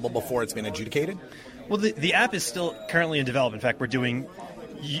publicly available before it's been adjudicated? Well, the app is still currently in development. In fact, we're doing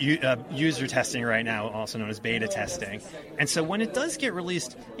user testing right now, also known as beta testing. And so when it does get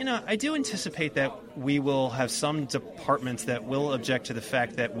released, I do anticipate that we will have some departments that will object to the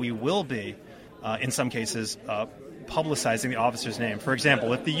fact that we will be, in some cases, publicizing the officer's name. For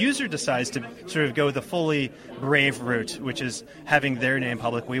example, if the user decides to sort of go the fully brave route, which is having their name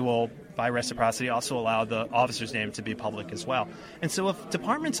public, we will, by reciprocity, also allow the officer's name to be public as well. And so if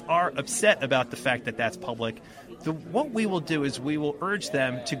departments are upset about the fact that that's public, what we will do is we will urge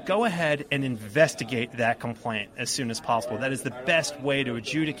them to go ahead and investigate that complaint as soon as possible. That is the best way to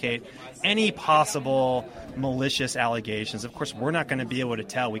adjudicate any possible malicious allegations. Of course, we're not going to be able to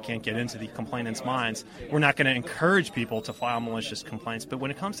tell. We can't get into the complainant's minds. We're not going to encourage people to file malicious complaints. But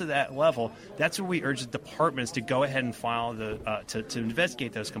when it comes to that level, that's where we urge the departments to go ahead and file to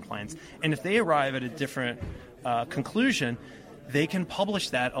investigate those complaints. And if they arrive at a different conclusion, they can publish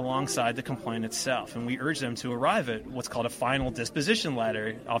that alongside the complaint itself. And we urge them to arrive at what's called a final disposition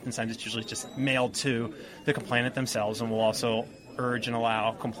letter. Oftentimes it's usually just mailed to the complainant themselves, and we'll also urge and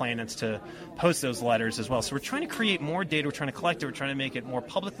allow complainants to post those letters as well. So we're trying to create more data, we're trying to collect it, we're trying to make it more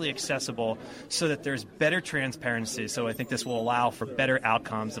publicly accessible so that there's better transparency. So I think this will allow for better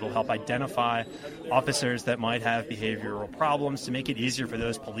outcomes. It'll help identify officers that might have behavioral problems, to make it easier for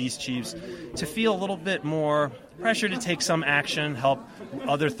those police chiefs to feel a little bit more pressure to take some action, help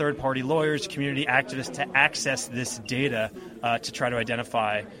other third-party lawyers, community activists to access this data to try to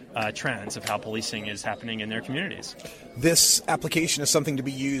identify trends of how policing is happening in their communities. This application is something to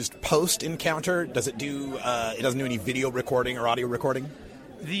be used post-encounter. Does it do? It doesn't do any video recording or audio recording?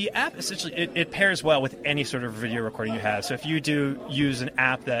 The app, essentially, it pairs well with any sort of video recording you have. So if you do use an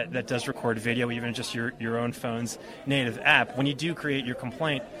app that does record video, even just your own phone's native app, when you do create your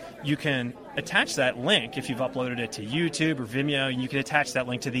complaint, you can attach that link, if you've uploaded it to YouTube or Vimeo, and you can attach that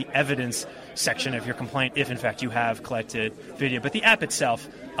link to the evidence section of your complaint if, in fact, you have collected video. But the app itself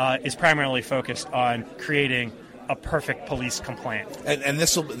is primarily focused on creating a perfect police complaint. And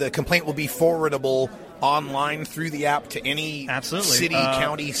the complaint will be forwardable online through the app to any city,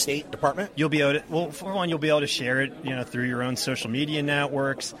 county, state department? You'll be able to, well, for one, you'll be able to share it, through your own social media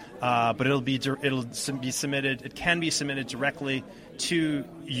networks, but it'll be submitted. It can be submitted directly to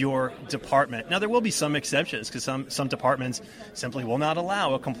your department. Now, there will be some exceptions because some departments simply will not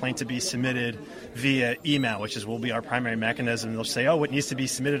allow a complaint to be submitted via email, which will be our primary mechanism. They'll say, it needs to be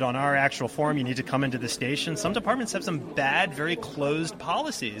submitted on our actual form. You need to come into the station. Some departments have some bad, very closed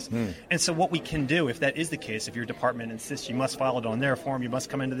policies. And so what we can do, if that is the case, if your department insists you must file it on their form, you must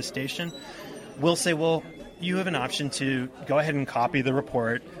come into the station, we'll say, you have an option to go ahead and copy the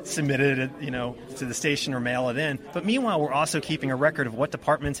report, submit it, to the station or mail it in. But meanwhile, we're also keeping a record of what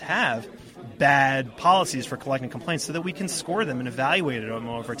departments have bad policies for collecting complaints so that we can score them and evaluate them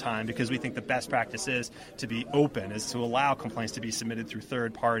over time, because we think the best practice is to be open, is to allow complaints to be submitted through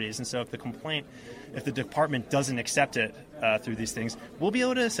third parties. And so if the department doesn't accept it through these things, we'll be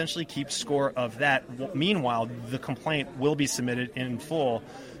able to essentially keep score of that. Meanwhile, the complaint will be submitted in full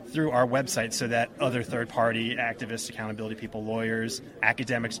through our website so that other third-party activists, accountability people, lawyers,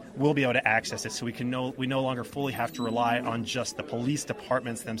 academics will be able to access it. So we no longer fully have to rely on just the police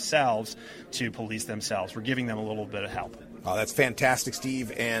departments themselves to police themselves. We're giving them a little bit of help. Oh, that's fantastic,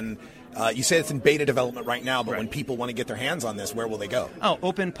 Steve. And you say it's in beta development right now, but when people want to get their hands on this, where will they go?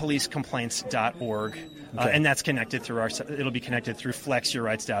 openpolicecomplaints.org. Okay. And that's connected through it'll be connected through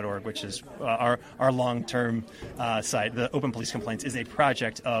flexyourrights.org, which is our long-term site. The Open Police Complaints is a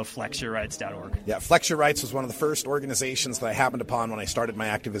project of flexyourrights.org. Yeah, Flex Your Rights was one of the first organizations that I happened upon when I started my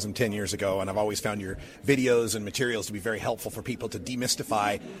activism 10 years ago, and I've always found your videos and materials to be very helpful for people to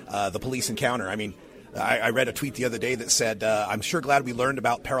demystify the police encounter. I mean, I read a tweet the other day that said, I'm sure glad we learned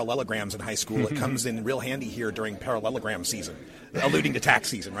about parallelograms in high school. It comes in real handy here during parallelogram season, alluding to tax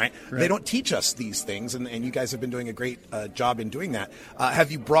season, right? They don't teach us these things, and you guys have been doing a great job in doing that. Have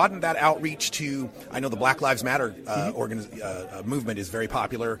you broadened that outreach to, I know the Black Lives Matter movement is very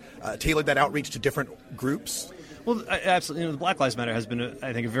popular, tailored that outreach to different groups? Well, absolutely. The Black Lives Matter has been,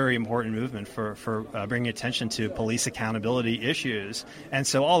 I think, a very important movement for bringing attention to police accountability issues. And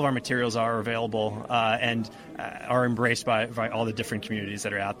so all of our materials are available and are embraced by all the different communities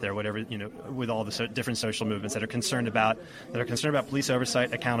that are out there, whatever, with all the different social movements that are concerned about police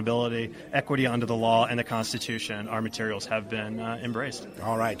oversight, accountability, equity under the law, and the Constitution. Our materials have been embraced.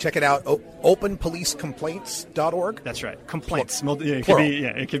 All right. Check it out. openpolicecomplaints.org. That's right. Complaints.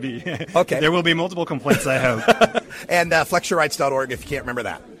 It could be. Okay. There will be multiple complaints, I hope. And flexyourrights.org if you can't remember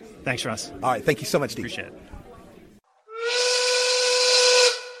that. Thanks, Russ. All right. Thank you so much, Steve. Appreciate it.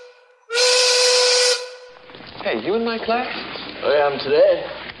 Hey, you in my class? I am today.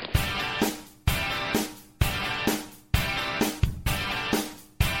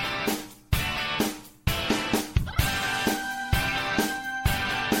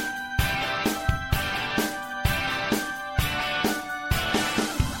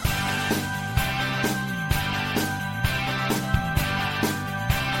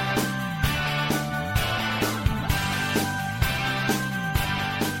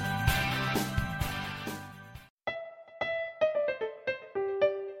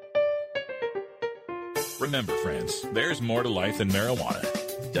 Remember, friends, there's more to life than marijuana.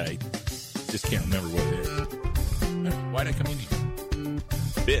 I just can't remember what it is. Why'd I come in here?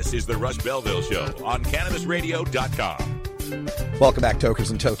 This is the Rush Belville Show on CannabisRadio.com. Welcome back,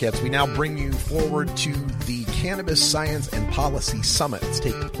 Tokers and Tokettes. We now bring you forward to the Cannabis Science and Policy Summit. It's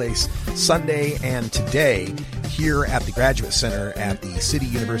taking place Sunday and today here at the Graduate Center at the City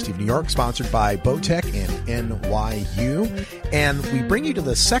University of New York, sponsored by Botech and NYU. And we bring you to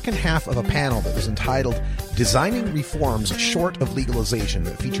the second half of a panel that was entitled Designing Reforms Short of Legalization.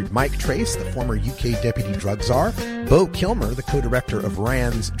 It featured Mike Trace, the former UK Deputy Drug Czar, Bo Kilmer, the co-director of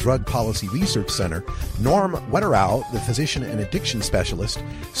RAND's Drug Policy Research Center, Norm Wetterau, the physician and addiction specialist,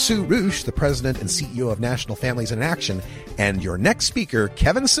 Sue Roosh, the president and CEO of National Families in Action, and your next speaker,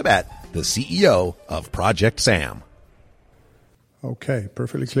 Kevin Sabet, the CEO of Project SAM. Okay,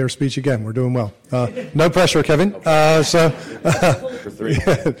 perfectly clear speech again. We're doing well. No pressure, Kevin. Now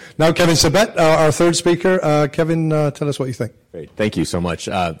Kevin Sabet, our third speaker. Kevin, tell us what you think. Great. Thank you so much.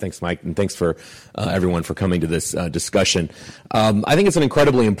 Thanks, Mike, and thanks for everyone for coming to this discussion. I think it's an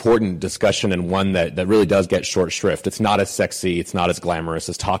incredibly important discussion and one that really does get short shrift. It's not as sexy, it's not as glamorous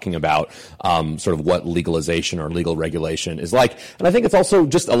as talking about sort of what legalization or legal regulation is like. And I think it's also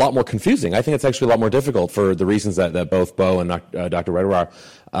just a lot more confusing. I think it's actually a lot more difficult for the reasons that both Bo and Dr. Wetterau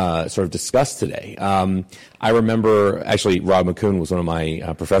sort of discussed today. I remember, actually, Rob McCoon was one of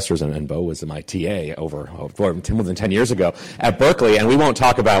my professors, and Bo was my TA over more than 10 years ago at Berkeley, and we won't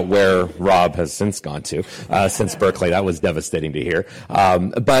talk about where Rob has since gone to since Berkeley. That was devastating to hear. I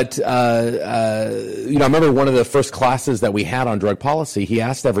remember one of the first classes that we had on drug policy, he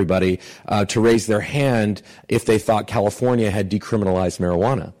asked everybody to raise their hand if they thought California had decriminalized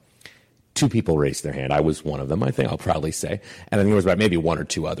marijuana. 2 people raised their hand. I was one of them, I think I'll proudly say. And I think there was about maybe 1 or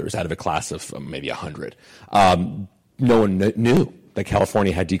 2 others out of a class of maybe 100. No one knew that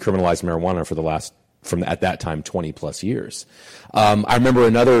California had decriminalized marijuana from at that time, 20 plus years. I remember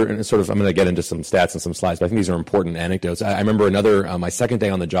another sort of, I'm going to get into some stats and some slides, but I think these are important anecdotes. I remember my second day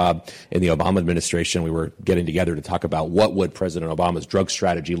on the job in the Obama administration, we were getting together to talk about what would President Obama's drug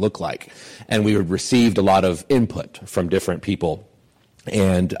strategy look like. And we had received a lot of input from different people.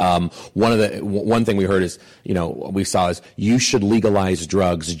 And one thing we heard is, we saw is you should legalize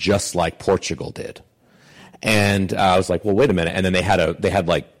drugs just like Portugal did. And I was like, well, wait a minute. And then they had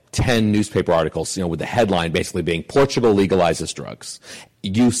like 10 newspaper articles, with the headline basically being Portugal legalizes drugs.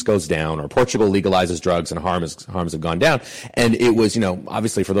 Use goes down, or Portugal legalizes drugs and harms have gone down. And it was,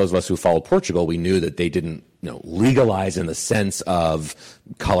 obviously for those of us who followed Portugal, we knew that they didn't, legalize in the sense of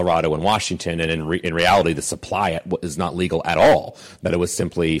Colorado and Washington. And in reality, the supply is not legal at all. That it was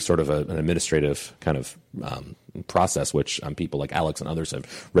simply sort of an administrative kind of process, which people like Alex and others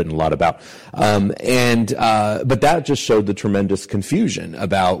have written a lot about. But that just showed the tremendous confusion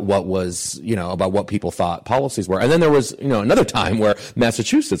about what was, about what people thought policies were. And then there was, another time where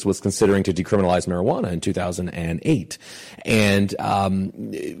Massachusetts was considering to decriminalize marijuana in 2008. And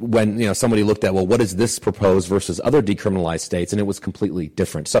when, somebody looked at, well, what is this proposed versus other decriminalized states? And it was completely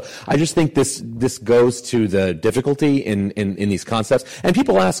different. So I just think this goes to the difficulty in these concepts. And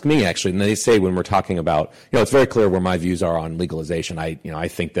people ask me, actually, and they say when we're talking about, it's very very clear where my views are on legalization. I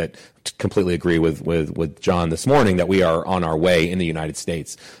think that completely agree with John this morning that we are on our way in the United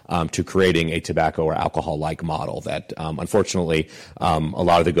States to creating a tobacco or alcohol-like model that, unfortunately, a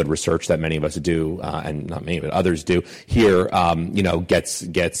lot of the good research that many of us do, and not many, but others do here,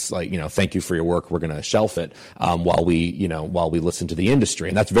 gets like, thank you for your work. We're going to shelf it while we listen to the industry,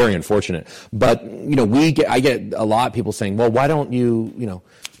 and that's very unfortunate. But I get a lot of people saying, well, why don't you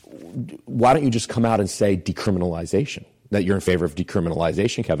just come out and say decriminalization? That you're in favor of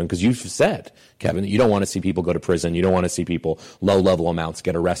decriminalization, Kevin, because you've said, Kevin, that you don't want to see people go to prison. You don't want to see people low-level amounts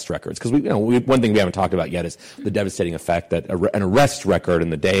get arrest records. Because one thing we haven't talked about yet is the devastating effect that an arrest record in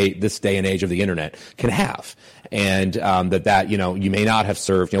this day and age of the internet can have. And that you may not have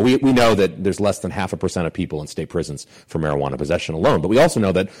served. We know that there's less than 0.5% of people in state prisons for marijuana possession alone. But we also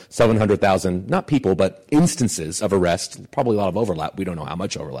know that 700,000, not people, but instances of arrest, probably a lot of overlap. We don't know how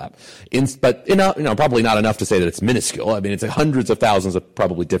much overlap. But probably not enough to say that it's minuscule. I mean, it's hundreds of thousands of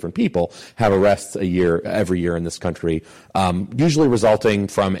probably different people have arrests every year in this country, usually resulting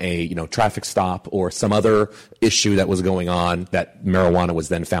from a traffic stop or some other issue that was going on that marijuana was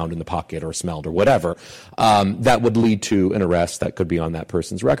then found in the pocket or smelled or whatever. That would lead to an arrest that could be on that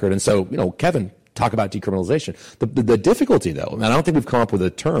person's record. And so, Kevin, talk about decriminalization. The difficulty, though, and I don't think we've come up with a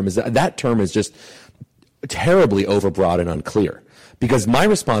term, is that term is just terribly overbroad and unclear. Because my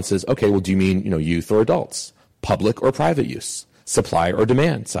response is, okay, well, do you mean, youth or adults? Public or private use? Supply or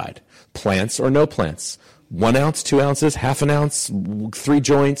demand side? Plants or no plants? 1 ounce, 2 ounces, half an ounce, 3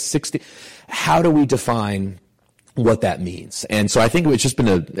 joints, 60? How do we define what that means? And so I think it's just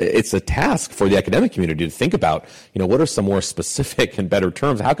it's a task for the academic community to think about, what are some more specific and better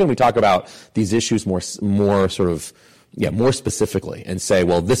terms? How can we talk about these issues more specifically and say,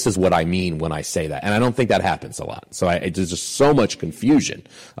 well, this is what I mean when I say that. And I don't think that happens a lot. So there's just so much confusion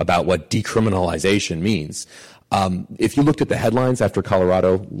about what decriminalization means. If you looked at the headlines after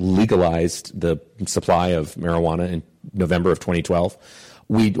Colorado legalized the supply of marijuana in November of 2012,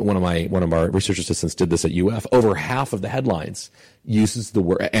 one of our research assistants did this at UF. Over half of the headlines uses the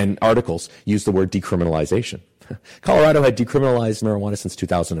word, and articles use the word decriminalization. Colorado had decriminalized marijuana since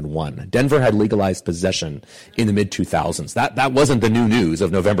 2001. Denver had legalized possession in the mid-2000s. That wasn't the new news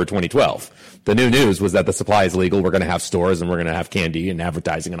of November 2012. The new news was that the supply is legal, we're going to have stores, and we're going to have candy and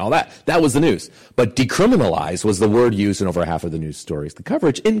advertising and all that. That was the news. But decriminalize was the word used in over half of the news stories. The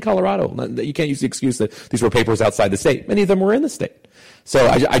coverage in Colorado. You can't use the excuse that these were papers outside the state. Many of them were in the state. So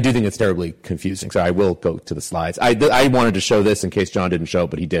I do think it's terribly confusing. So I will go to the slides. I wanted to show this in case John didn't show it,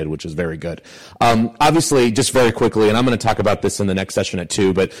 but he did, which is very good. Obviously, just very quickly, and I'm going to talk about this in the next session at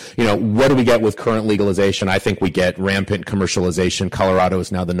 2, but, what do we get with current legalization? I think we get rampant commercialization. Colorado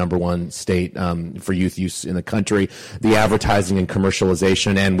is now the #1 state for youth use in the country. The advertising and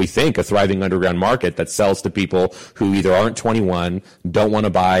commercialization, and we think a thriving underground market that sells to people who either aren't 21, don't want to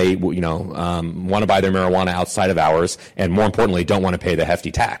buy, want to buy their marijuana outside of hours, and more importantly, don't want to pay the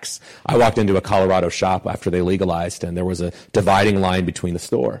hefty tax. I walked into a Colorado shop after they legalized, and there was a dividing line between the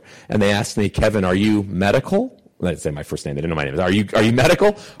store. And they asked me, Kevin, are you medical? Let's say my first name. They didn't know my name. Are you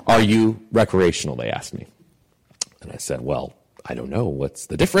medical? Are you recreational? They asked me. And I said, well, I don't know. What's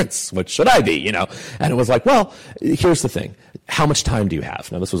the difference? What should I be? And it was like, well, here's the thing. How much time do you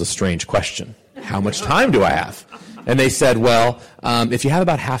have? Now, this was a strange question. How much time do I have? And they said, well, if you have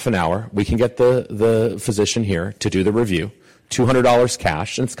about half an hour, we can get the physician here to do the review. $200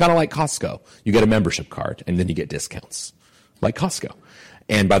 cash, and it's kind of like Costco. You get a membership card, and then you get discounts, like Costco.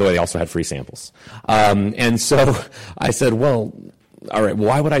 And by the way, they also had free samples. And so I said, well, all right,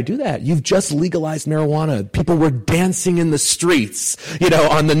 why would I do that? You've just legalized marijuana. People were dancing in the streets,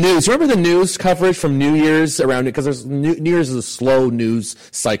 on the news. Remember the news coverage from New Year's around it? Because New Year's is a slow news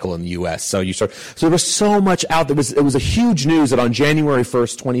cycle in the U.S. So there was so much out there. It was a huge news that on January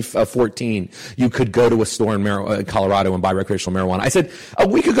 1st, 2014, you could go to a store in Colorado and buy recreational marijuana. I said, a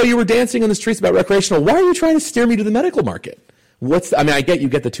week ago you were dancing in the streets about recreational. Why are you trying to steer me to the medical market? I get you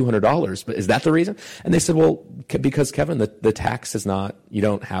get the $200, but is that the reason? And they said, well, because Kevin, the tax is not, you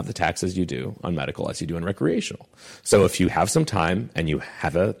don't have the taxes you do on medical as you do in recreational. So if you have some time and you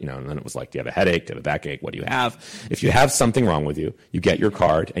have and then it was like, do you have a headache? Do you have a backache? What do you have? If you have something wrong with you, you get your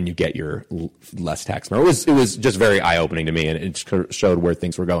card and you get your less tax. It was just very eye-opening to me, and it showed where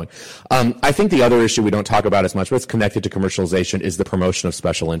things were going. I think the other issue we don't talk about as much, but it's connected to commercialization, is the promotion of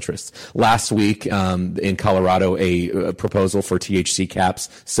special interests. Last week, in Colorado, a proposal for THC caps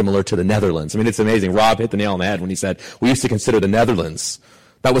similar to the Netherlands. I mean, it's amazing. Rob hit the nail on the head when he said, we used to consider the Netherlands.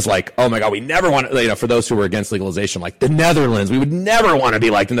 That was like, oh my God, we never want to, for those who were against legalization, like the Netherlands, we would never want to be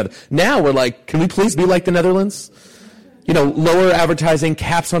like the Netherlands. Now we're like, can we please be like the Netherlands? Lower advertising,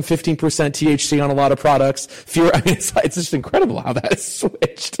 caps on 15% THC on a lot of products. Fewer. I mean, it's just incredible how that has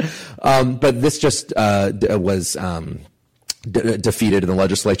switched. But this just was defeated in the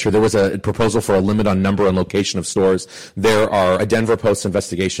legislature. There was a proposal for a limit on number and location of stores. A Denver Post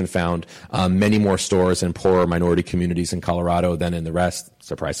investigation found many more stores in poorer minority communities in Colorado than in the rest.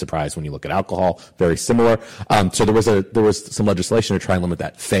 Surprise, surprise, when you look at alcohol, very similar. So there was some legislation to try and limit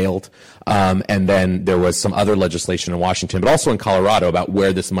that. Failed. And then there was some other legislation in Washington, but also in Colorado about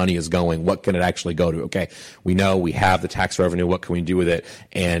where this money is going. What can it actually go to? Okay, we know we have the tax revenue. What can we do with it?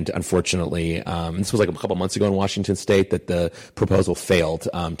 And unfortunately, this was like a couple months ago in Washington State that the proposal failed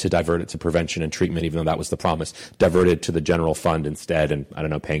to divert it to prevention and treatment, even though that was the promise. Diverted to the general fund instead,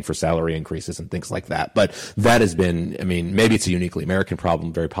 and paying for salary increases and things like that. But that has been, maybe it's a uniquely American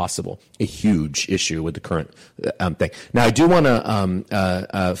problem, very possible, a huge issue with the current thing. Now, I do want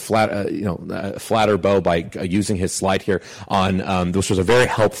to flatter Bo by using his slide here on this was a very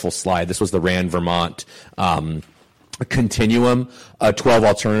helpful slide. This was the Rand Vermont continuum, 12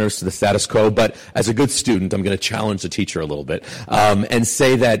 alternatives to the status quo. But as a good student, I'm going to challenge the teacher a little bit and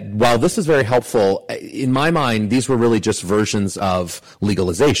say that while this is very helpful, in my mind, these were really just versions of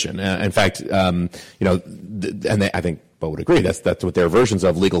legalization. In fact, I think Bo would agree that's what their versions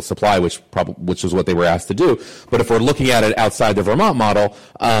of legal supply, which is what they were asked to do. But if we're looking at it outside the Vermont model,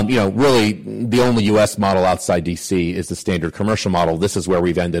 really the only U.S. model outside D.C. is the standard commercial model. This is where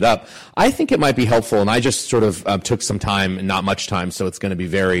we've ended up. I think it might be helpful, and I just sort of took some time, not much time, so it's going to be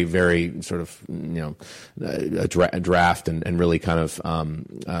very, very sort of a draft and really kind of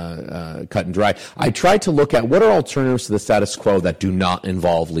cut and dry. I tried to look at what are alternatives to the status quo that do not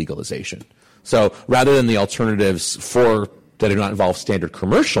involve legalization. So rather than the alternatives that do not involve standard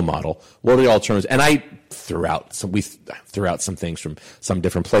commercial model, what are the alternatives? And I threw out some things from some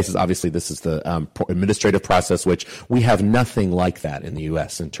different places. Obviously, this is the administrative process, which we have nothing like that in the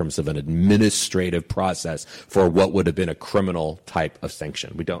U.S. in terms of an administrative process for what would have been a criminal type of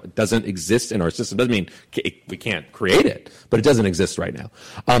sanction. It doesn't exist in our system. Doesn't mean we can't create it, but it doesn't exist right now.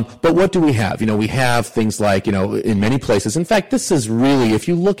 But what do we have? We have things like, in many places. In fact, this is really, if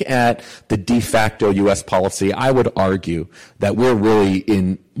you look at the de facto U.S. policy, I would argue that we're really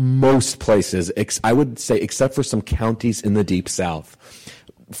in most places, I would say, except for some counties in the Deep South,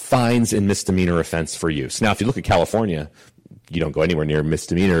 fines and misdemeanor offense for use. Now, if you look at California, you don't go anywhere near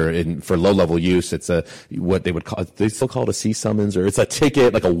misdemeanor. For low-level use, it's what they would call, they still call it a C summons, or it's a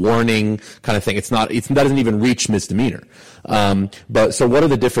ticket, like a warning kind of thing. That doesn't even reach misdemeanor. But so what are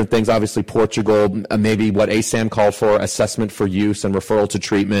the different things? Obviously, Portugal, maybe what ASAM called for, assessment for use and referral to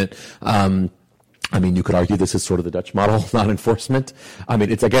treatment. You could argue this is sort of the Dutch model, non-enforcement.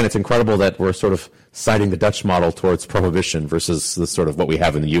 It's incredible that we're sort of citing the Dutch model towards prohibition versus the sort of what we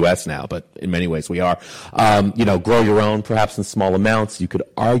have in the U.S. now, but in many ways we are. Grow your own, perhaps in small amounts. You could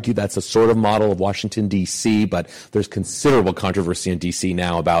argue that's a sort of model of Washington, D.C., but there's considerable controversy in D.C.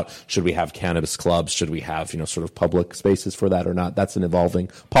 now about should we have cannabis clubs, should we have, sort of public spaces for that or not. That's an evolving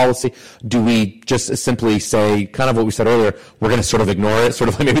policy. Do we just simply say, kind of what we said earlier, we're going to sort of ignore it, sort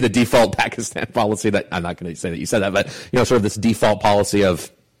of like maybe the default Pakistan policy that, I'm not going to say that you said that, but, sort of this default policy of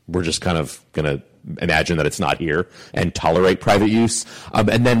we're just kind of going to imagine that it's not here and tolerate private use,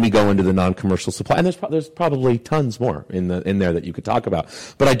 and then we go into the non-commercial supply, and there's probably tons more in there that you could talk about,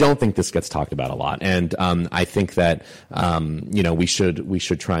 but I don't think this gets talked about a lot, and I think that we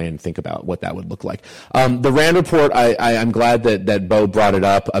should try and think about what that would look like. The Rand report, I'm glad that Bo brought it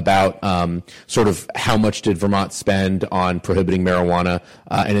up about sort of how much did Vermont spend on prohibiting marijuana,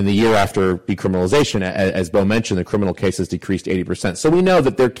 and in the year after decriminalization, as Bo mentioned, the criminal cases decreased 80%. So we know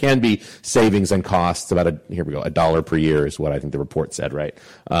that there can be savings and costs about $1 per year is what I think the report said, right?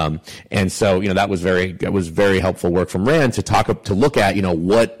 And so that was very helpful work from Rand to look at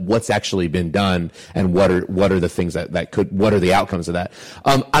what's actually been done and what are the things what are the outcomes of that.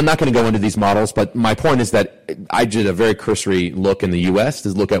 I'm not going to go into these models, but my point is that I did a very cursory look in the U.S. to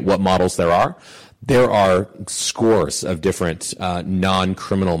look at what models there are. There are scores of different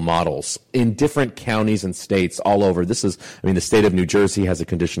non-criminal models in different counties and states all over. The state of New Jersey has a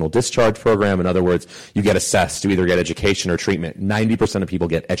conditional discharge program. In other words, you get assessed to either get education or treatment. 90% of people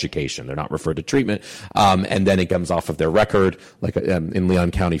get education. They're not referred to treatment. And then it comes off of their record. Like in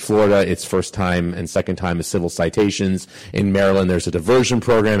Leon County, Florida, it's first time and second time is civil citations. In Maryland, there's a diversion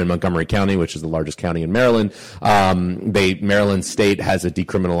program. In Montgomery County, which is the largest county in Maryland, Maryland state has a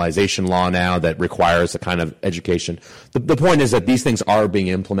decriminalization law now that requires a kind of education. The point is that these things are being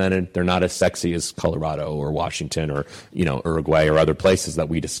implemented. They're not as sexy as Colorado or Washington or Uruguay or other places that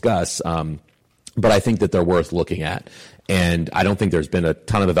we discuss. But I think that they're worth looking at. And I don't think there's been a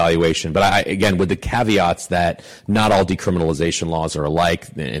ton of evaluation. But again, with the caveats that not all decriminalization laws are alike.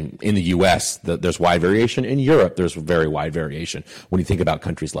 In the U.S., there's wide variation. In Europe, there's very wide variation. When you think about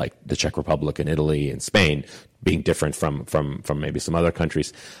countries like the Czech Republic and Italy and Spain, being different from maybe some other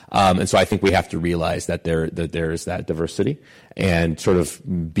countries. And so I think we have to realize that there is that diversity and sort of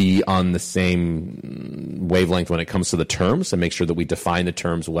be on the same wavelength when it comes to the terms and make sure that we define the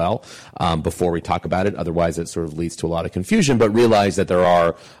terms well before we talk about it. Otherwise, it sort of leads to a lot of confusion, but realize that there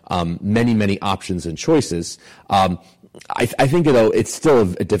are many, many options and choices. I think, though, it's still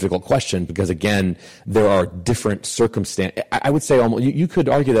a difficult question because, again, there are different circumstances. I would say you could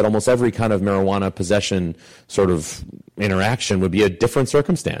argue that almost every kind of marijuana possession sort of interaction would be a different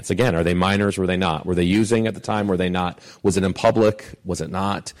circumstance. Again, are they minors? Were they not? Were they using at the time? Were they not? Was it in public? Was it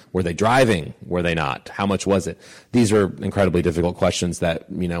not? Were they driving? Were they not? How much was it? These are incredibly difficult questions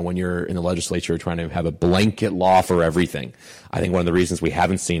that, when you're in the legislature trying to have a blanket law for everything. I think one of the reasons we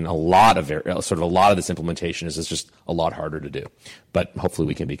haven't seen a lot of this implementation is it's just a lot harder to do. But hopefully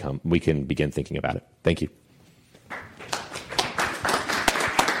we can begin thinking about it. Thank you.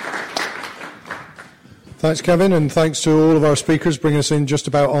 Thanks, Kevin, and thanks to all of our speakers bringing us in just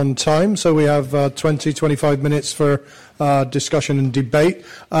about on time. So we have 25 minutes for discussion and debate.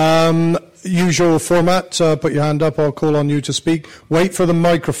 Usual format, put your hand up, I'll call on you to speak. Wait for the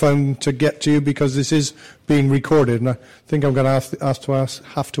microphone to get to you because this is being recorded. And I think I'm going to have to ask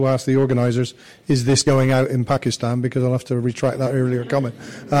the organisers, is this going out in Pakistan? Because I'll have to retract that earlier comment.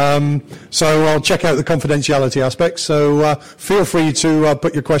 So I'll check out the confidentiality aspects. So feel free to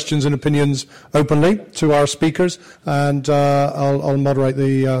put your questions and opinions openly to our speakers, and I'll moderate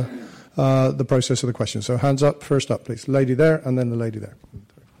the process of the questions. So hands up, first up, please. Lady there, and then the lady there.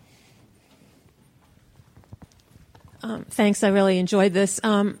 Thanks. I really enjoyed this.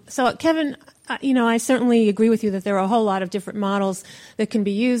 So, Kevin, I certainly agree with you that there are a whole lot of different models that can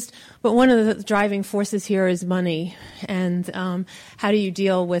be used, but one of the driving forces here is money. And how do you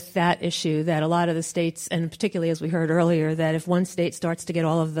deal with that issue that a lot of the states, and particularly as we heard earlier, that if one state starts to get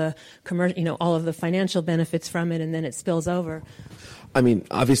all of the all of the financial benefits from it, and then it spills over? I mean,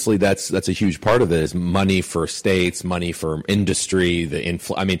 obviously, that's a huge part of it is money for states, money for industry.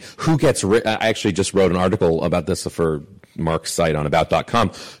 Who gets rich? I actually just wrote an article about this for Mark's site on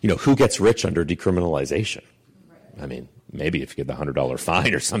about.com. Who gets rich under decriminalization? I mean, maybe if you get the $100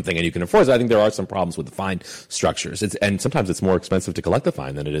 fine or something and you can afford it. I think there are some problems with the fine structures. And sometimes it's more expensive to collect the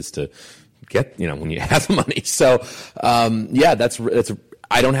fine than it is to get, when you have the money. So,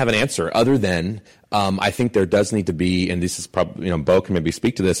 I don't have an answer other than I think there does need to be, and this is probably, Bo can maybe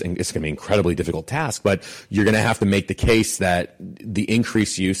speak to this, and it's going to be an incredibly difficult task, but you're going to have to make the case that the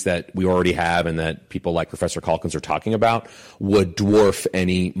increased use that we already have and that people like Professor Calkins are talking about would dwarf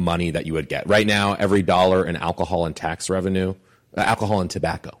any money that you would get. Right now, every dollar in alcohol and tobacco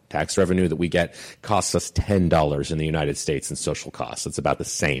tax revenue that we get costs us $10 in the United States in social costs. It's about the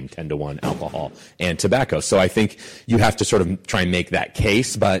same, 10-to-1 alcohol and tobacco. So I think you have to sort of try and make that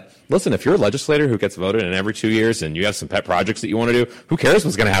case. But listen, if you're a legislator who gets voted in every 2 years and you have some pet projects that you want to do, who cares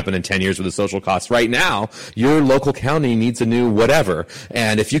what's going to happen in 10 years with the social costs? Right now, your local county needs a new whatever.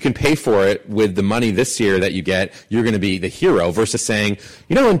 And if you can pay for it with the money this year that you get, you're going to be the hero versus saying,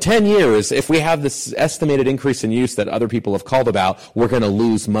 in 10 years, if we have this estimated increase in use that other people have called about, we're going to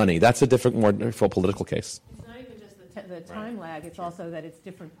lose money. That's a more difficult political case. It's not even just the time lag. It's also that it's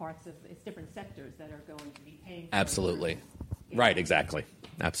different different sectors that are going to be paying. Absolutely. Right, exactly.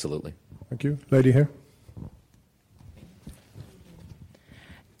 Absolutely. Thank you. Lady here.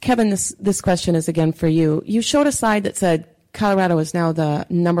 Kevin, this question is again for you. You showed a slide that said Colorado is now the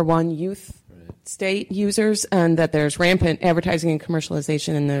 #1 youth state users, and that there's rampant advertising and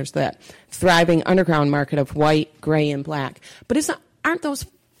commercialization, and there's that thriving underground market of white, gray, and black. But aren't those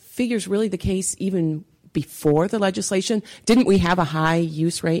figures really the case even before the legislation? Didn't we have a high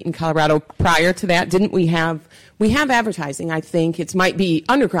use rate in Colorado prior to that? We have advertising, I think. It might be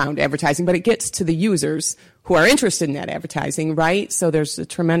underground advertising, but it gets to the users who are interested in that advertising, right? So there's a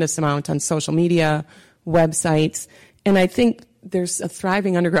tremendous amount on social media, websites, and I think there's a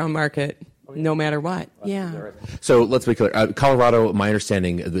thriving underground market no matter what. Yeah. So let's be clear. Colorado, my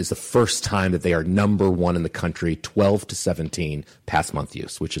understanding, is the first time that they are #1 in the country, 12 to 17 past month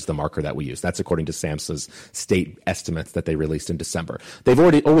use, which is the marker that we use. That's according to SAMHSA's state estimates that they released in December. They've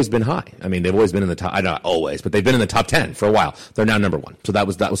always been high. I mean, they've always been in the top, not always, but they've been in the top 10 for a while. They're now #1. So that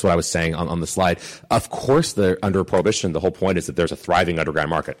was what I was saying on the slide. Of course, they're under prohibition. The whole point is that there's a thriving underground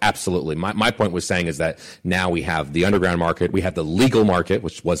market. Absolutely. My point was saying is that now we have the underground market, we have the legal market,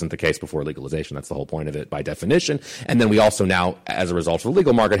 which wasn't the case before legalization. That's the whole point of it by definition. And then we also now, as a result of the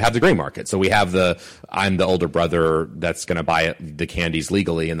legal market, have the gray market. So we have I'm the older brother that's going to buy the candies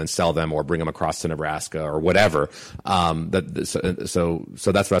legally and then sell them or bring them across to Nebraska or whatever. So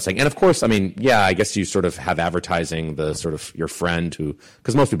that's what I was saying. And of course, I mean, yeah, I guess you sort of have advertising, the sort of your friend who,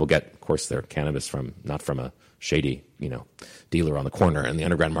 because most people get, of course, their cannabis not from a shady, dealer on the corner. In the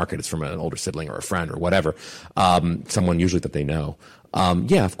underground market, it's from an older sibling or a friend or whatever, someone usually that they know.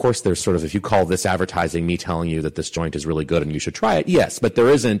 Yeah, of course, there's sort of, if you call this advertising me telling you that this joint is really good and you should try it, yes, but there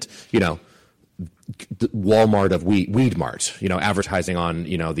isn't, Walmart of Weed Mart, advertising on,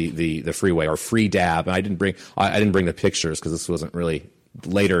 the freeway or free dab. And I didn't bring the pictures because this wasn't really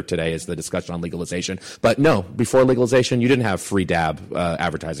later today is the discussion on legalization. But no, before legalization, you didn't have free dab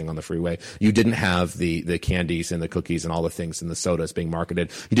advertising on the freeway. You didn't have the candies and the cookies and all the things and the sodas being marketed.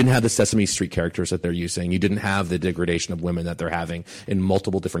 You didn't have the Sesame Street characters that they're using. You didn't have the degradation of women that they're having in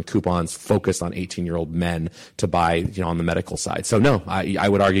multiple different coupons focused on 18-year-old men to buy, on the medical side. So no, I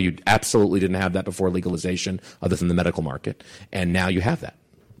would argue you absolutely didn't have that before legalization other than the medical market. And now you have that.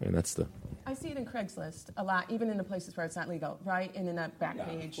 And that's I see it in Craigslist a lot, even in the places where it's not legal, right? And in that back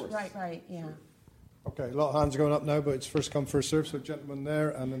page. Right, yeah. Okay, a lot of hands going up now, but it's first come, first serve. So gentleman there,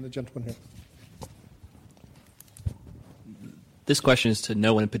 and then the gentleman here. This question is to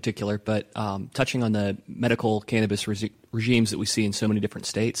no one in particular, but touching on the medical cannabis regimes that we see in so many different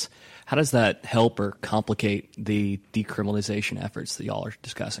states, how does that help or complicate the decriminalization efforts that y'all are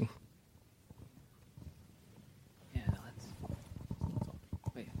discussing?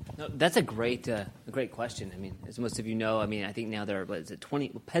 No, that's a great question. I mean, as most of you know, I think now there are, 20,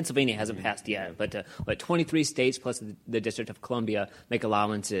 Pennsylvania hasn't passed yet, but 23 states plus the District of Columbia make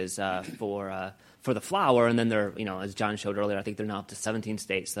allowances for the flower, and then they're, as John showed earlier, I think they're now up to 17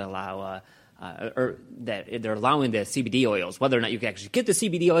 states that allow or that they're allowing the CBD oils. Whether or not you can actually get the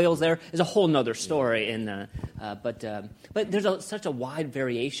CBD oils there is a whole nother story. But there's such a wide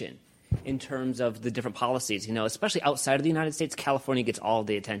variation in terms of the different policies, especially outside of the United States. California gets all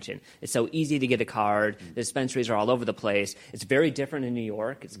the attention. It's so easy to get a card. The dispensaries are all over the place. It's very different in New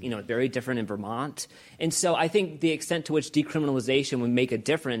York. It's, very different in Vermont. And so I think the extent to which decriminalization would make a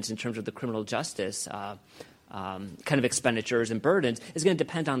difference in terms of the criminal justice kind of expenditures and burdens is going to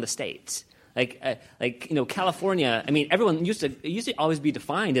depend on the states. California, everyone used to always be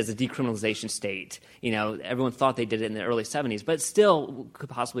defined as a decriminalization state. Everyone thought they did it in the early 70s, but it still could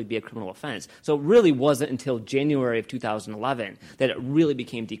possibly be a criminal offense. So it really wasn't until January of 2011 that it really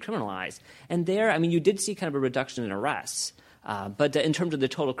became decriminalized. And there, you did see kind of a reduction in arrests. But in terms of the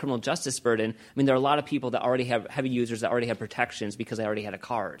total criminal justice burden, there are a lot of people that already have heavy users that already have protections because they already had a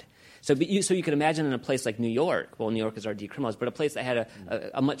card. So you can imagine in a place like New York, well, New York is already decriminalized, but a place that had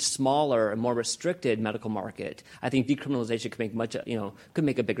a much smaller and more restricted medical market, I think decriminalization could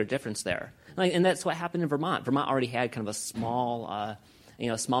make a bigger difference there. And that's what happened in Vermont. Vermont already had kind of a small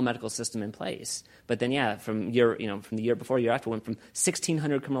medical system in place. But then, from the year before, year after, went from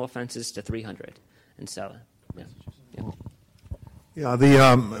 1,600 criminal offenses to 300. And so, Yeah,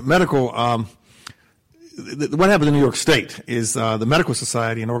 the medical. What happened in New York State is the medical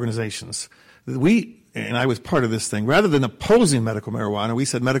society and organizations. And I was part of this thing. Rather than opposing medical marijuana, we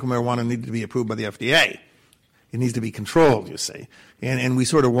said medical marijuana needed to be approved by the FDA. It needs to be controlled, you see. And we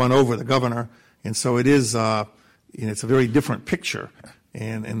sort of won over the governor. And so it is, it's a very different picture.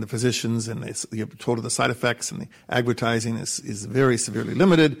 And the physicians and you're told of the side effects, and the advertising is very severely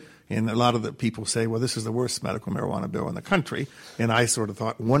limited. And a lot of the people say, well, this is the worst medical marijuana bill in the country. And I sort of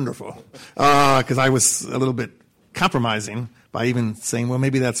thought, wonderful, because I was a little bit compromising by even saying, well,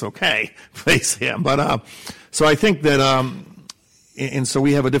 maybe that's okay. Praise him. But so I think that, and so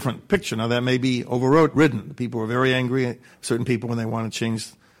we have a different picture. Now, that may be overridden. People are very angry, certain people, when they want to change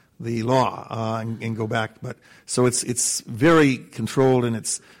the law and go back. But so it's very controlled, and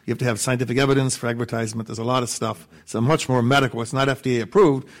you have to have scientific evidence for advertisement. There's a lot of stuff. It's much more medical. It's not FDA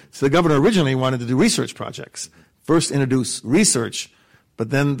approved. So the governor originally wanted to do research projects. First introduce research, but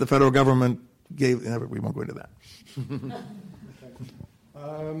then the federal government we won't go into that.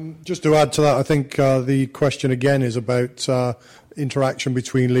 Just to add to that, I think the question again is about interaction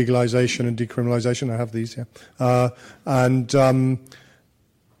between legalization and decriminalization. I have these here.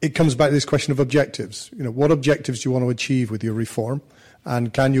 It comes back to this question of objectives. What objectives do you want to achieve with your reform?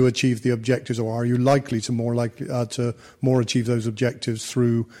 And can you achieve the objectives, or are you likely to more achieve those objectives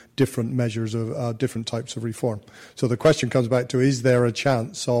through different measures of different types of reform? So the question comes back to, is there a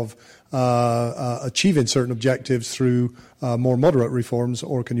chance of achieving certain objectives through more moderate reforms,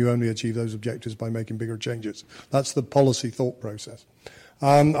 or can you only achieve those objectives by making bigger changes? That's the policy thought process.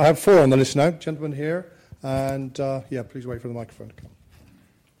 I have 4 on the list now. Gentleman here, and please wait for the microphone to come.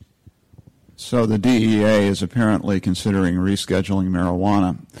 So the DEA is apparently considering rescheduling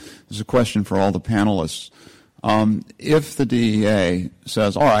marijuana. This is a question for all the panelists. If the DEA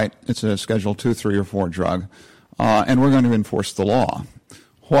says, all right, it's a Schedule 2, 3, or 4 drug, and we're going to enforce the law,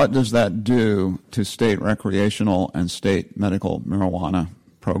 what does that do to state recreational and state medical marijuana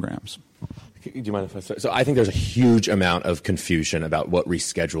programs? Do you mind if I start? So I think there's a huge amount of confusion about what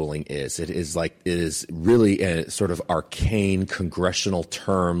rescheduling is. It is really a sort of arcane congressional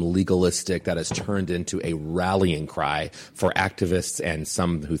term, legalistic, that has turned into a rallying cry for activists and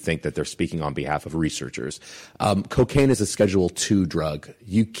some who think that they're speaking on behalf of researchers. Cocaine is a Schedule 2 drug.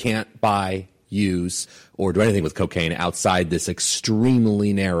 You can't buy, use, or do anything with cocaine outside this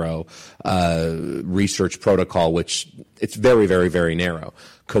extremely narrow research protocol, which it's very, very, very narrow.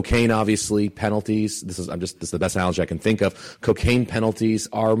 Cocaine, obviously, penalties. This is the best analogy I can think of. Cocaine penalties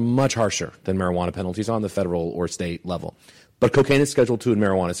are much harsher than marijuana penalties on the federal or state level. But cocaine is Schedule 2 and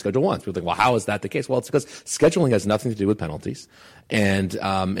marijuana is Schedule 1. People think, well, how is that the case? Well, it's because scheduling has nothing to do with penalties. And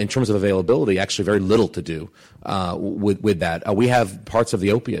in terms of availability, actually very little to do with that. We have parts of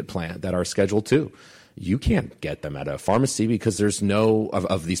the opiate plant that are Schedule 2. You can't get them at a pharmacy because there's no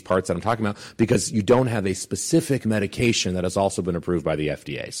of these parts that I'm talking about, because you don't have a specific medication that has also been approved by the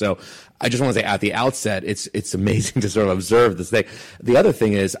FDA. So I just want to say at the outset, it's amazing to sort of observe this thing. The other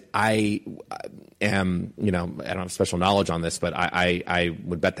thing is I don't have special knowledge on this, but I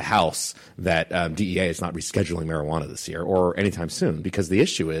would bet the house that DEA is not rescheduling marijuana this year or anytime soon, because the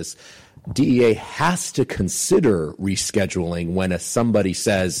issue is DEA has to consider rescheduling when somebody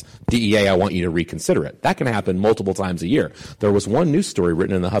says, DEA, I want you to reconsider it. That can happen multiple times a year. There was one news story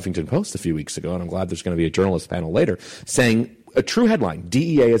written in the Huffington Post a few weeks ago, and I'm glad there's going to be a journalist panel later, saying a true headline,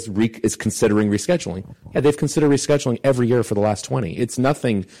 DEA is considering rescheduling. Yeah, they've considered rescheduling every year for the last 20. It's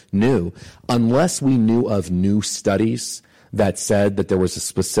nothing new. Unless we knew of new studies that said that there was a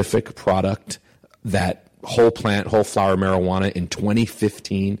specific product that whole plant, whole flower marijuana in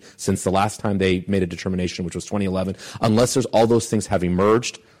 2015, since the last time they made a determination, which was 2011, unless there's all those things have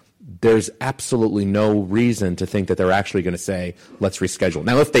emerged, there's absolutely no reason to think that they're actually going to say, let's reschedule.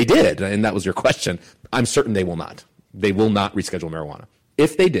 Now, if they did, and that was your question, I'm certain they will not. They will not reschedule marijuana.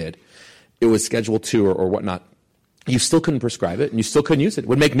 If they did, it was Schedule 2 or whatnot, you still couldn't prescribe it and you still couldn't use it. It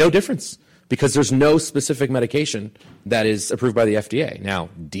would make no difference, because there's no specific medication that is approved by the FDA. Now,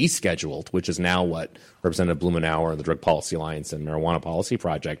 descheduled, which is now what Representative Blumenauer and the Drug Policy Alliance and Marijuana Policy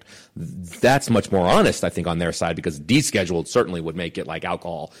Project, that's much more honest, I think, on their side, because descheduled certainly would make it like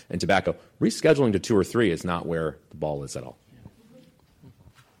alcohol and tobacco. Rescheduling to 2 or 3 is not where the ball is at all.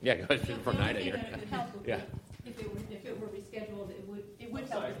 Yeah, go ahead from Nida here. Yeah. If it were rescheduled, it would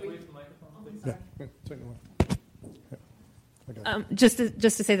help. Just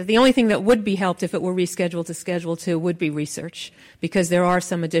to say that the only thing that would be helped if it were rescheduled to Schedule 2 would be research, because there are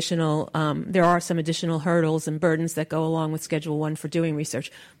some additional hurdles and burdens that go along with Schedule 1 for doing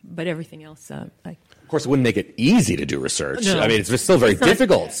research, but everything else. Of course, it wouldn't make it easy to do research. No. I mean, it's still very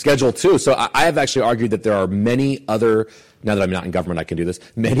difficult. Schedule 2. So I have actually argued that there are many other. Now that I'm not in government, I can do this.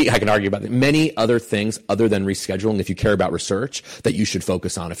 I can argue about many other things other than rescheduling, if you care about research, that you should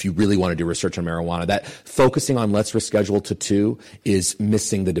focus on if you really want to do research on marijuana. That focusing on let's reschedule to 2 is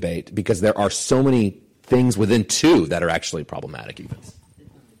missing the debate, because there are so many things within 2 that are actually problematic even.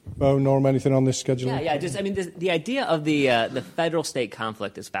 Norm, anything on this schedule? Yeah. The idea of the federal-state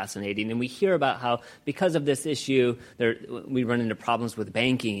conflict is fascinating, and we hear about how because of this issue, we run into problems with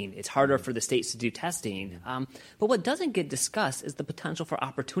banking. It's harder for the states to do testing. But what doesn't get discussed is the potential for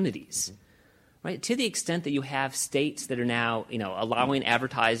opportunities, right? To the extent that you have states that are now, allowing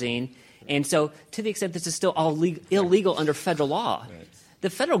advertising, and so to the extent this is still all illegal under federal law. Right. The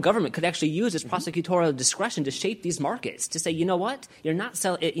federal government could actually use its prosecutorial discretion to shape these markets, to say, you know what, you're not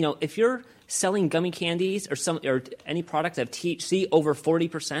selling. If you're selling gummy candies or any product that have THC over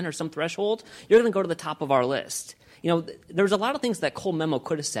 40% or some threshold, you're going to go to the top of our list. There's a lot of things that Cole memo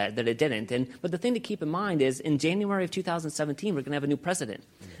could have said that it didn't. But the thing to keep in mind is in January of 2017, we're going to have a new president.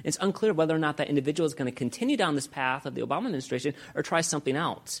 It's unclear whether or not that individual is going to continue down this path of the Obama administration or try something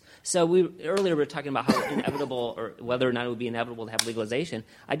else. So earlier we were talking about how inevitable, or whether or not it would be inevitable to have legalization.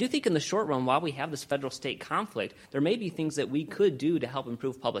 I do think in the short run, while we have this federal-state conflict, there may be things that we could do to help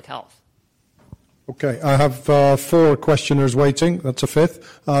improve public health. Okay, I have 4 questioners waiting. That's a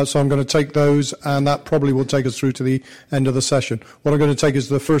 5th. So I'm going to take those, and that probably will take us through to the end of the session. What I'm going to take is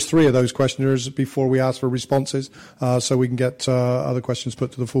the first 3 of those questioners before we ask for responses, so we can get other questions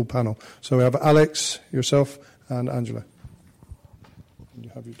put to the full panel. So we have Alex, yourself, and Angela. And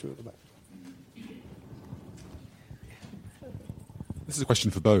you have your 2 at the back. This is a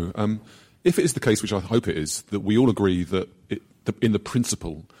question for Bo. If it is the case, which I hope it is, that we all agree that in the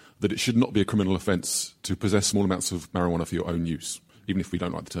principle that it should not be a criminal offence to possess small amounts of marijuana for your own use, even if we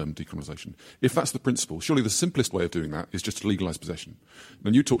don't like the term decriminalisation. If that's the principle, surely the simplest way of doing that is just to legalise possession.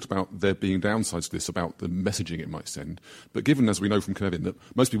 And you talked about there being downsides to this, about the messaging it might send. But given, as we know from Kevin, that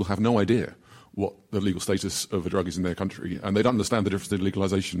most people have no idea what the legal status of a drug is in their country, and they don't understand the difference between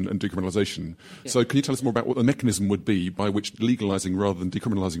legalisation and decriminalisation. Yeah. So can you tell us more about what the mechanism would be by which legalising rather than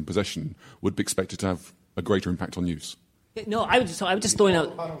decriminalising possession would be expected to have a greater impact on use? No, I was just throwing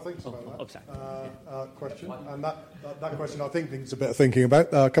out. I don't think so. Sorry. Question, and that question I think needs a bit of thinking about.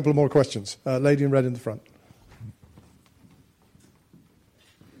 A couple of more questions. Lady in red in the front.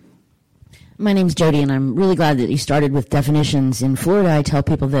 My name's Jody, and I'm really glad that you started with definitions. In Florida, I tell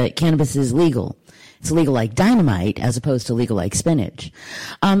people that cannabis is legal. It's legal like dynamite as opposed to legal like spinach.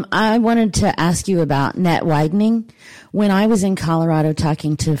 I wanted to ask you about net widening. When I was in Colorado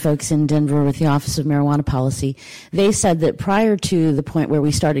talking to folks in Denver with the Office of Marijuana Policy, they said that prior to the point where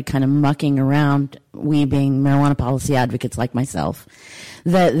we started kind of mucking around, we being marijuana policy advocates like myself,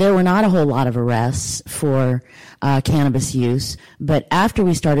 that there were not a whole lot of arrests for cannabis use, but after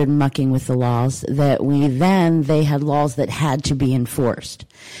we started mucking with the laws, they had laws that had to be enforced.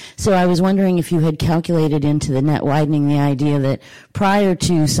 So I was wondering if you had calculated into the net widening the idea that prior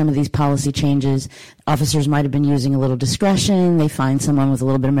to some of these policy changes, officers might have been using a little discretion, they find someone with a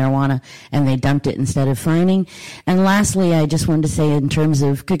little bit of marijuana and they dumped it instead of fining. And lastly, I just wanted to say in terms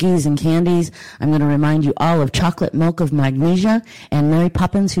of cookies and candies, I'm going to remind you all of Chocolate Milk of Magnesia and Mary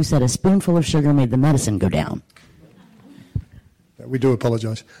Poppins, who said a spoonful of sugar made the medicine go down. We do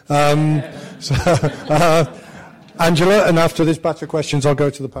apologise. Angela, and after this batch of questions, I'll go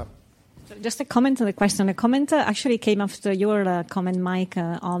to the panel. Just a comment on the question. A comment actually came after your comment, Mike,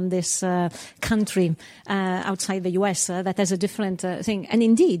 on this country outside the U.S. That has a different thing. And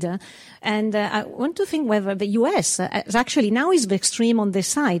indeed, I want to think whether the U.S. Actually now is the extreme on this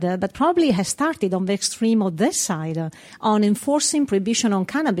side, but probably has started on the extreme of this side on enforcing prohibition on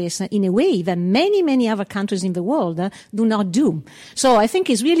cannabis in a way that many, many other countries in the world do not do. So I think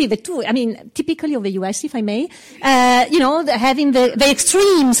it's really the two. I mean, typically of the U.S., if I may, having the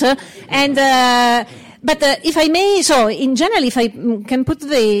extremes but if I may, so in general, if I can put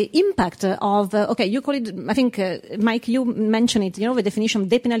the impact of, you call it, I think, Mike, you mentioned it, the definition of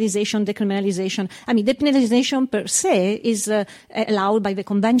depenalization, decriminalization. I mean, depenalization per se is allowed by the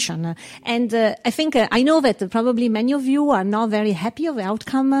convention. And I think, I know that probably many of you are not very happy of the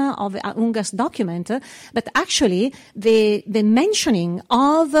outcome of the UNGAS document, but actually the mentioning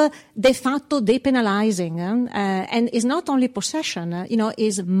of de facto depenalizing, and is not only possession,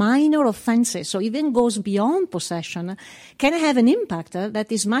 is minor offenses, so even goes beyond possession, can have an impact that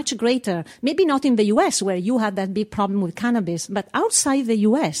is much greater. Maybe not in the U.S. where you had that big problem with cannabis, but outside the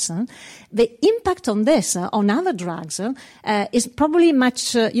U.S., the impact on this, on other drugs, is probably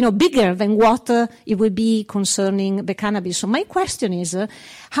much, bigger than what it would be concerning the cannabis. So my question is,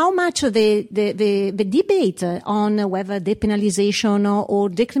 how much the debate on whether depenalization or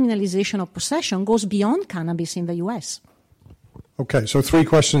decriminalization of possession goes beyond cannabis in the U.S.? Okay, so 3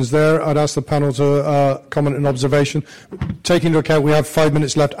 questions there. I'd ask the panel to comment and observation. Taking into account we have 5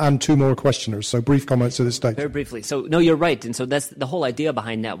 minutes left and 2 more questioners, so brief comments at this stage. Very briefly. So, no, you're right. And so that's the whole idea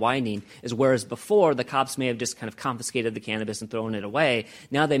behind net widening is whereas before the cops may have just kind of confiscated the cannabis and thrown it away,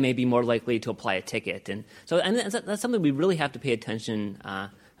 now they may be more likely to apply a ticket. And that's something we really have to pay attention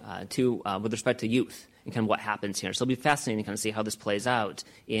to with respect to youth and kind of what happens here. So it'll be fascinating to kind of see how this plays out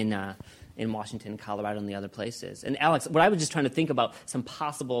in Washington, Colorado, and the other places. And Alex, what I was just trying to think about some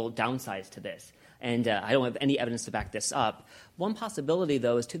possible downsides to this, and I don't have any evidence to back this up. One possibility,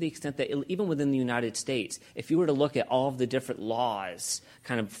 though, is to the extent that even within the United States, if you were to look at all of the different laws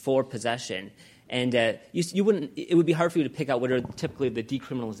kind of for possession, and you wouldn't. It would be hard for you to pick out what are typically the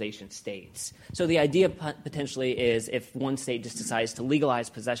decriminalization states. So the idea potentially is if one state just decides to legalize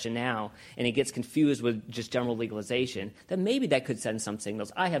possession now and it gets confused with just general legalization, then maybe that could send some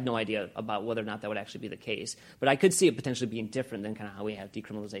signals. I have no idea about whether or not that would actually be the case, but I could see it potentially being different than kind of how we have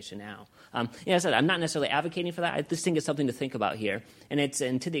decriminalization now. As I said, I'm not necessarily advocating for that. I just think it's something to think about here, and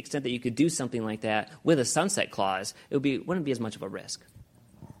to the extent that you could do something like that with a sunset clause, wouldn't be as much of a risk.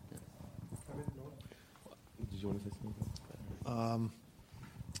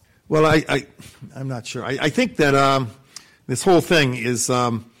 Well, I'm not sure. I think that this whole thing is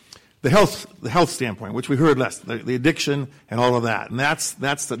the health standpoint, which we heard less, the addiction and all of that, and that's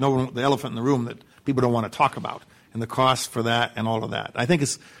the elephant in the room that people don't want to talk about, and the cost for that and all of that. I think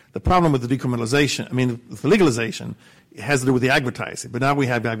it's the problem with the decriminalization. I mean, the legalization has to do with the advertising, but now we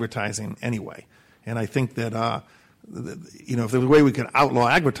have advertising anyway, and I think that if there's a way we could outlaw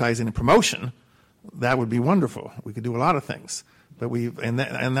advertising and promotion, that would be wonderful. We could do a lot of things. But you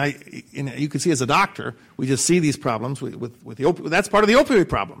can see as a doctor, we just see these problems with the opioid. That's part of the opioid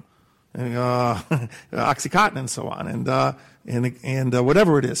problem, OxyContin and so on, and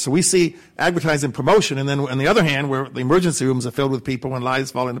whatever it is. So we see advertising promotion, and then on the other hand, where the emergency rooms are filled with people and lives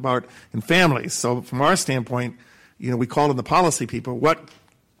falling apart in families. So from our standpoint, we call in the policy people. What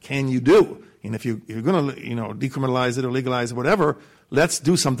can you do? And if you're going to decriminalize it or legalize it, whatever, let's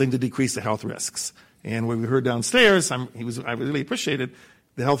do something to decrease the health risks. And what we heard downstairs, I really appreciated,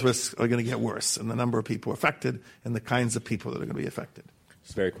 the health risks are going to get worse, and the number of people affected and the kinds of people that are going to be affected.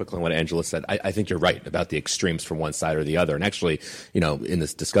 Just very quickly on what Angela said, I think you're right about the extremes from one side or the other. And actually, in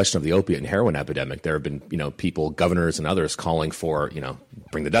this discussion of the opiate and heroin epidemic, there have been, people, governors and others calling for,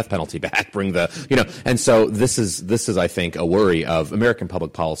 bring the death penalty back, and so this is, I think, a worry of American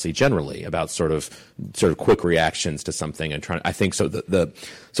public policy generally about sort of quick reactions to something and trying. I think so.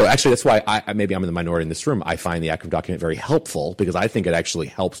 So actually, that's why maybe I'm in the minority in this room. I find the active document very helpful because I think it actually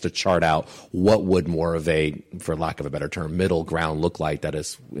helps to chart out what would more of a, for lack of a better term, middle ground look like. That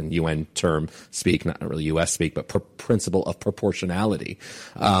is, in UN term speak, not really U.S. speak, but principle of proportionality,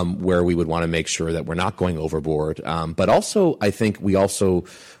 where we would want to make sure that we're not going overboard. But also, I think we also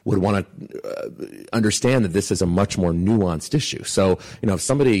would want to understand that this is a much more nuanced issue. So, if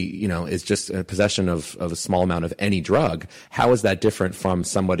somebody, is just in possession of a small amount of any drug, how is that different from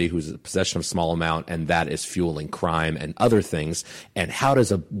somebody who's in possession of a small amount and that is fueling crime and other things? And how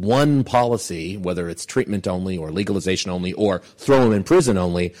does one policy, whether it's treatment only or legalization only or throw them in prison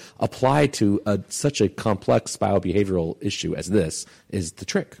only, apply to such a complex biobehavioral issue as this is the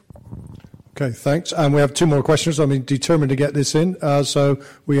trick. Okay, thanks. And we have two more questions. I'm determined to get this in. So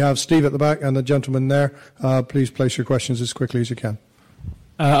we have Steve at the back and the gentleman there. Please place your questions as quickly as you can.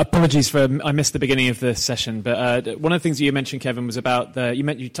 Apologies I missed the beginning of the session, but one of the things that you mentioned, Kevin, was about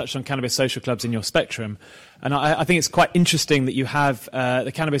you touched on cannabis social clubs in your spectrum, and I think it's quite interesting that you have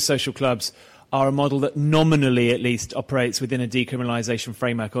the cannabis social clubs are a model that nominally, at least, operates within a decriminalisation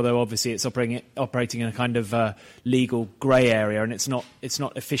framework, although obviously it's operating in a kind of legal grey area, and it's not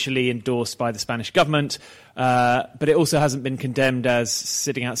officially endorsed by the Spanish government, but it also hasn't been condemned as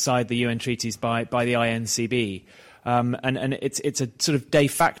sitting outside the UN treaties by the INCB. And it's a sort of de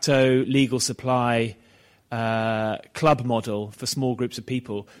facto legal supply club model for small groups of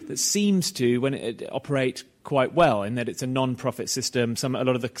people that seems to operate quite well in that it's a non-profit system. A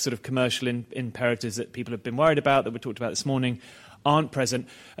lot of the sort of commercial imperatives that people have been worried about, that we talked about this morning, aren't present.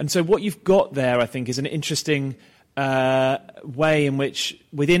 And so what you've got there, I think, is an interesting way in which,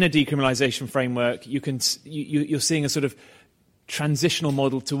 within a decriminalisation framework, you're seeing a sort of transitional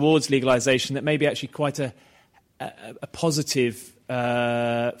model towards legalisation that may be actually quite a positive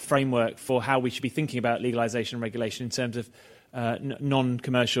framework for how we should be thinking about legalisation and regulation in terms of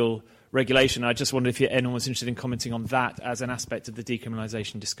non-commercial regulation. I just wondered if anyone was interested in commenting on that as an aspect of the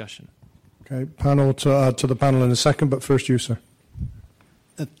decriminalisation discussion. Okay, panel to the panel in a second, but first you, sir.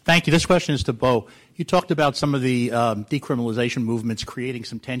 Thank you. This question is to Bo. You talked about some of the decriminalization movements creating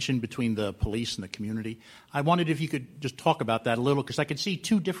some tension between the police and the community. I wondered if you could just talk about that a little, because I could see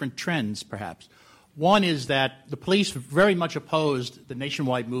two different trends, perhaps. One is that the police very much opposed the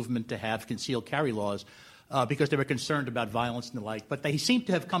nationwide movement to have concealed carry laws because they were concerned about violence and the like, but they seem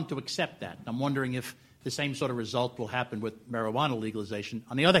to have come to accept that. I'm wondering if the same sort of result will happen with marijuana legalization.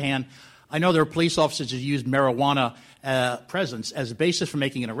 On the other hand, I know there are police officers who use marijuana presence as a basis for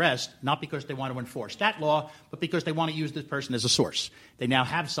making an arrest, not because they want to enforce that law, but because they want to use this person as a source. They now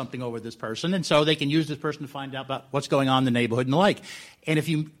have something over this person, and so they can use this person to find out about what's going on in the neighborhood and the like. And if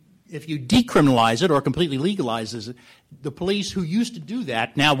you decriminalize it or completely legalizes it, the police who used to do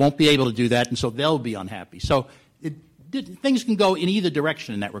that now won't be able to do that, and so they'll be unhappy. So things can go in either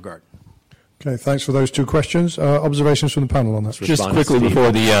direction in that regard. Okay, thanks for those two questions. Observations from the panel on that. Just quickly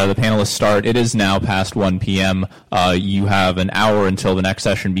before the panelists start, it is now past 1 p.m. You have an hour until the next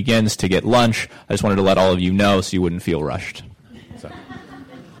session begins to get lunch. I just wanted to let all of you know so you wouldn't feel rushed.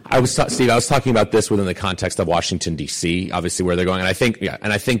 Steve, I was talking about this within the context of Washington, D.C., obviously where they're going. And I think,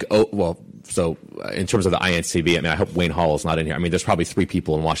 so in terms of the INCB, I hope Wayne Hall is not in here. There's probably 3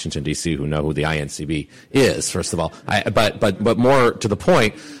 people in Washington, D.C. who know who the INCB is, first of all. But more to the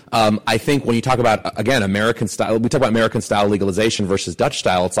point, I think when you talk about, again, American style, we talk about American style legalization versus Dutch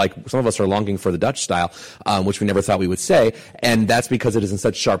style. It's like some of us are longing for the Dutch style, which we never thought we would say. And that's because it is in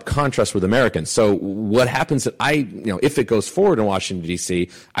such sharp contrast with Americans. So what happens if it goes forward in Washington, D.C.,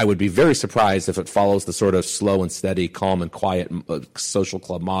 I would be very surprised if it follows the sort of slow and steady, calm and quiet social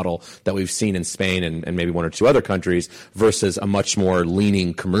club model that we've seen seen in Spain and maybe one or two other countries, versus a much more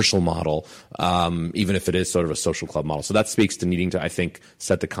leaning commercial model, even if it is sort of a social club model. So that speaks to needing to, I think,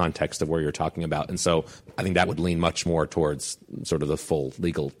 set the context of where you're talking about. And so I think that would lean much more towards sort of the full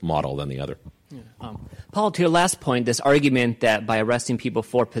legal model than the other. Paul, to your last point, this argument that by arresting people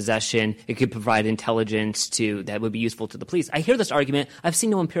for possession, it could provide intelligence that would be useful to the police. I hear this argument. I've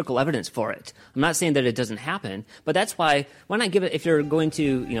seen no empirical evidence for it. I'm not saying that it doesn't happen, but that's why not give it, if you're going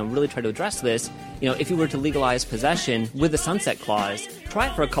to, really try to address this, if you were to legalize possession with the sunset clause, try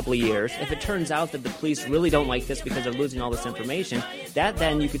it for a couple of years. If it turns out that the police really don't like this because they're losing all this information,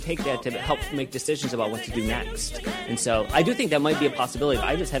 then you could take that to help make decisions about what to do next. And so I do think that might be a possibility, but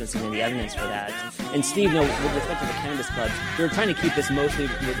I just haven't seen any evidence for that. And Steve, with respect to the cannabis clubs, we were trying to keep this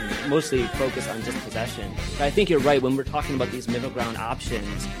mostly focused on just possession. But I think you're right. When we're talking about these middle ground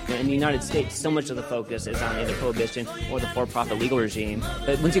options, in the United States, so much of the focus is on either prohibition or the for-profit legal regime.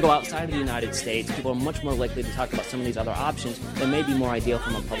 But once you go outside of the United States, people are much more likely to talk about some of these other options that may be more ideal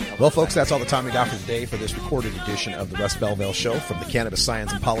from a public health. Well, folks, that's all the time we got for today for this recorded edition of the Russ Belville Show from the Cannabis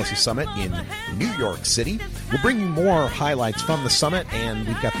Science and Policy Summit in New York City. We'll bring you more highlights from the summit, and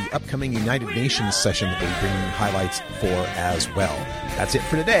we've got the upcoming United Nations session that we'll bring you highlights for as well. That's it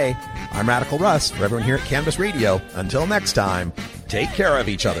for today. I'm Radical Russ, for everyone here at Cannabis Radio. Until next time, take care of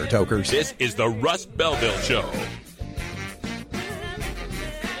each other, tokers. This is the Russ Belville Show.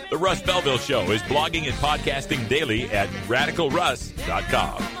 The Russ Belville Show is blogging and podcasting daily at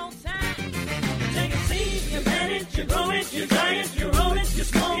radicalruss.com. Take a seed, you plant it, you grow it, you dry it, you roll it, you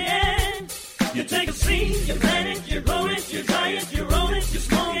smoke it. You take a seed, you plant it, you grow it, you dry it, you roll it, you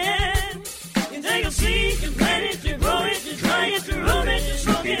smoke it. You take a seed, you plant it, you grow it, you dry it, you roll it, you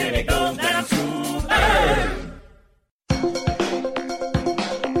smoke it, and it goes down smooth.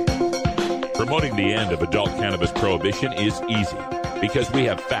 Promoting the end of adult cannabis prohibition is easy because we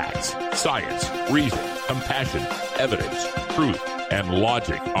have facts, science, reason, compassion, evidence, truth, and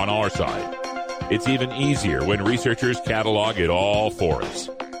logic on our side. It's even easier when researchers catalog it all for us.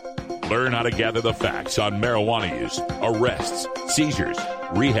 Learn how to gather the facts on marijuana use, arrests, seizures,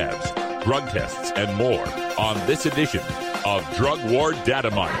 rehabs, drug tests, and more on this edition of Drug War Data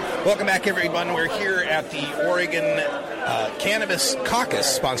Mining. Welcome back, everyone. We're here at the Oregon Cannabis Caucus,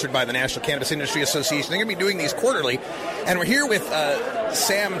 sponsored by the National Cannabis Industry Association. They're going to be doing these quarterly. And we're here with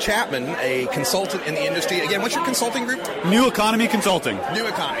Sam Chapman, a consultant in the industry. Again, what's your consulting group? New Economy Consulting. New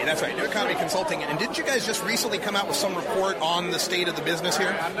Economy, that's right. New Economy Consulting. And didn't you guys just recently come out with some report on the state of the business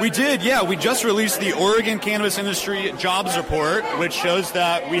here? We did, yeah. We just released the Oregon Cannabis Industry Jobs Report, which shows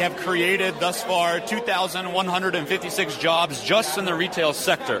that we have created thus far 2,156 jobs just in the retail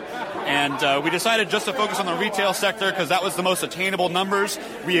sector. And we decided just to focus on the retail sector because that was the most attainable numbers.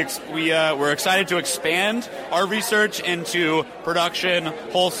 We're excited to expand our research into production,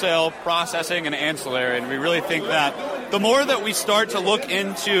 wholesale, processing, and ancillary. And we really think that the more that we start to look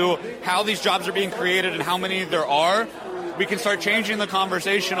into how these jobs are being created and how many there are, we can start changing the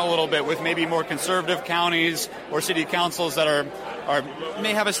conversation a little bit with maybe more conservative counties or city councils that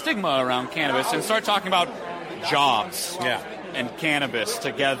may have a stigma around cannabis and start talking about jobs. Yeah. And cannabis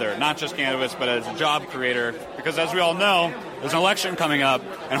together, not just cannabis, but as a job creator, because as we all know, there's an election coming up,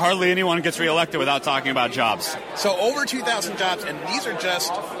 and hardly anyone gets reelected without talking about jobs. So over 2,000 jobs, and these are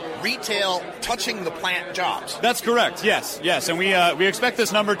just retail touching the plant jobs. That's correct, yes, and we expect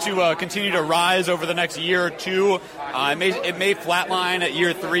this number to continue to rise over the next year or two. It may flatline at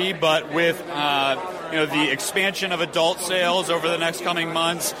year 3, but with the expansion of adult sales over the next coming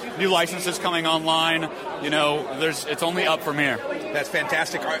months, new licenses coming online, it's only up from here. That's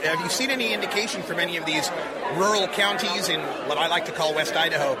fantastic. Have you seen any indication from any of these rural counties in what I like to call West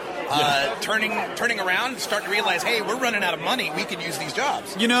Idaho turning around, starting to realize, hey, we're running out of money, we could use these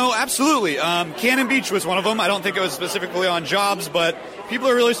jobs? Absolutely. Cannon Beach was one of them. I don't think it was specifically on jobs, but people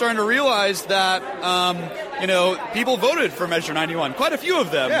are really starting to realize that, people voted for Measure 91, quite a few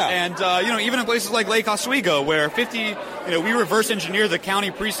of them. Yeah. And, even in places like Lake Oswego, where we reverse engineer the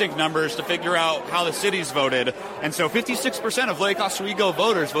county precinct numbers to figure out how the cities voted. And so 56% of Lake Oswego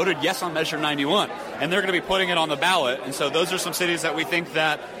voters voted yes on Measure 91. And they're going to be putting it on the ballot. And so those are some cities that we think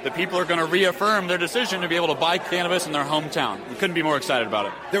that the people are going to reaffirm their decision to be able to buy cannabis in their hometown. We couldn't be more excited about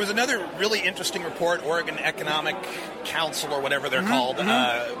it. There was another really interesting report, Oregon Economic Council or whatever they're called,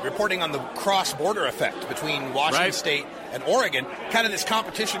 reporting on the cross-border effect between Washington State and Oregon, kind of this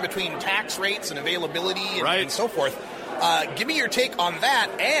competition between tax rates and availability and so forth. Give me your take on that,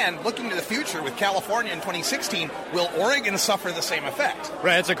 and looking to the future with California in 2016, will Oregon suffer the same effect?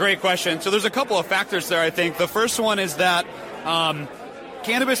 Right, that's a great question. So there's a couple of factors there, I think. The first one is that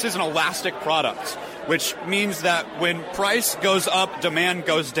cannabis is an elastic product. which means that when price goes up, demand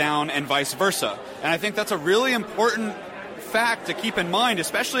goes down, and vice versa. And I think that's a really important fact to keep in mind,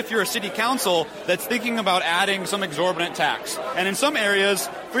 especially if you're a city council that's thinking about adding some exorbitant tax. And in some areas,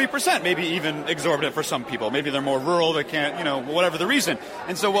 3%, maybe even exorbitant for some people. Maybe they're more rural, they can't, whatever the reason.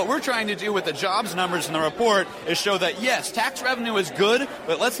 And so what we're trying to do with the jobs numbers in the report is show that, yes, tax revenue is good,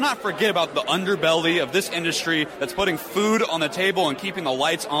 but let's not forget about the underbelly of this industry that's putting food on the table and keeping the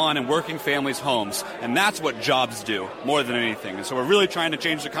lights on and working families' homes. And that's what jobs do, more than anything. And so we're really trying to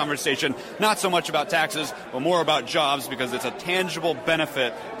change the conversation, not so much about taxes, but more about jobs, because it's a tangible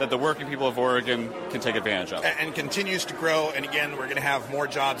benefit that the working people of Oregon can take advantage of. And continues to grow. And again, we're going to have more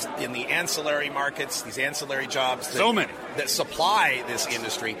jobs in the ancillary markets, these ancillary jobs that supply this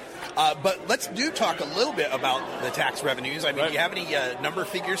industry. But let's talk a little bit about the tax revenues. I mean, do you have any number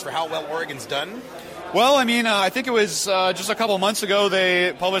figures for how well Oregon's done? Well, I mean, I think it was just a couple of months ago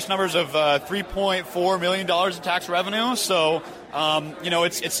they published numbers of $3.4 million in tax revenue. So,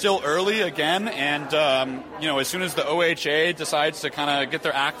 it's still early again. And, as soon as the OHA decides to kind of get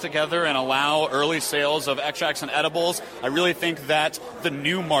their act together and allow early sales of extracts and edibles, I really think that the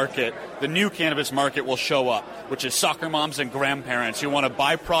new cannabis market will show up, which is soccer moms and grandparents who want to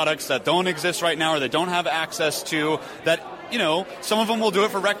buy products that don't exist right now or they don't have access to, that some of them will do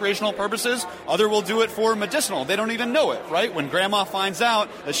it for recreational purposes. Other will do it for medicinal. They don't even know it, right? When grandma finds out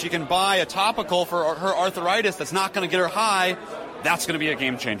that she can buy a topical for her arthritis that's not going to get her high, that's going to be a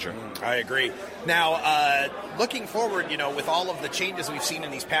game changer. I agree. Now, looking forward, with all of the changes we've seen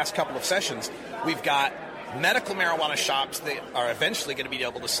in these past couple of sessions, we've got medical marijuana shops that are eventually going to be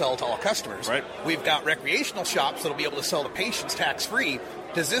able to sell to all customers. Right. We've got recreational shops that will be able to sell to patients tax-free.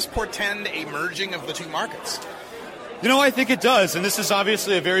 Does this portend a merging of the two markets? I think it does, and this is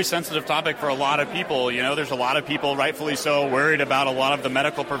obviously a very sensitive topic for a lot of people. There's a lot of people, rightfully so, worried about a lot of the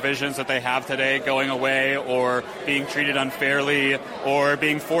medical provisions that they have today going away or being treated unfairly or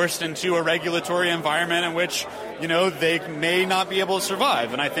being forced into a regulatory environment in which, they may not be able to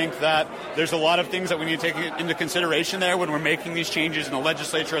survive. And I think that there's a lot of things that we need to take into consideration there when we're making these changes in the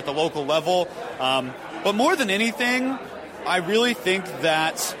legislature at the local level. But more than anything, I really think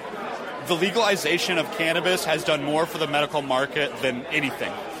that the legalization of cannabis has done more for the medical market than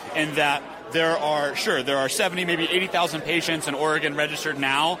anything, and that there are 70, maybe 80,000 patients in Oregon registered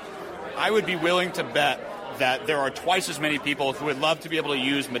now. I would be willing to bet that there are twice as many people who would love to be able to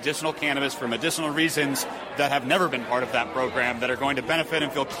use medicinal cannabis for medicinal reasons that have never been part of that program, that are going to benefit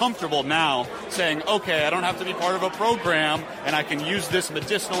and feel comfortable now saying, okay, I don't have to be part of a program and I can use this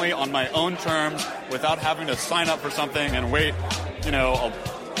medicinally on my own terms without having to sign up for something and wait,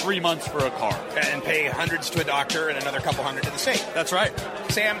 3 months for a car. And pay hundreds to a doctor and another couple hundred to the state. That's right.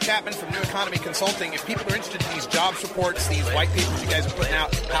 Sam Chapman from New Economy Consulting. If people are interested in these jobs reports, these white papers you guys are putting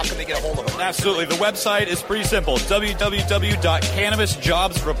out, how can they get a hold of them? Absolutely. The website is pretty simple,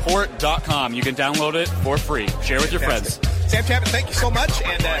 www.cannabisjobsreport.com. You can download it for free. Share with your friends. Sam Chapman, thank you so much,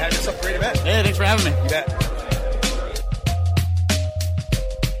 and have yourself a great event. Hey, thanks for having me. You bet.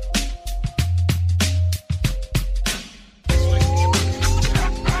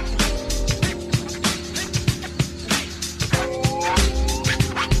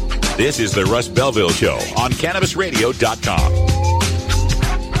 This is the Russ Belville Show on CannabisRadio.com.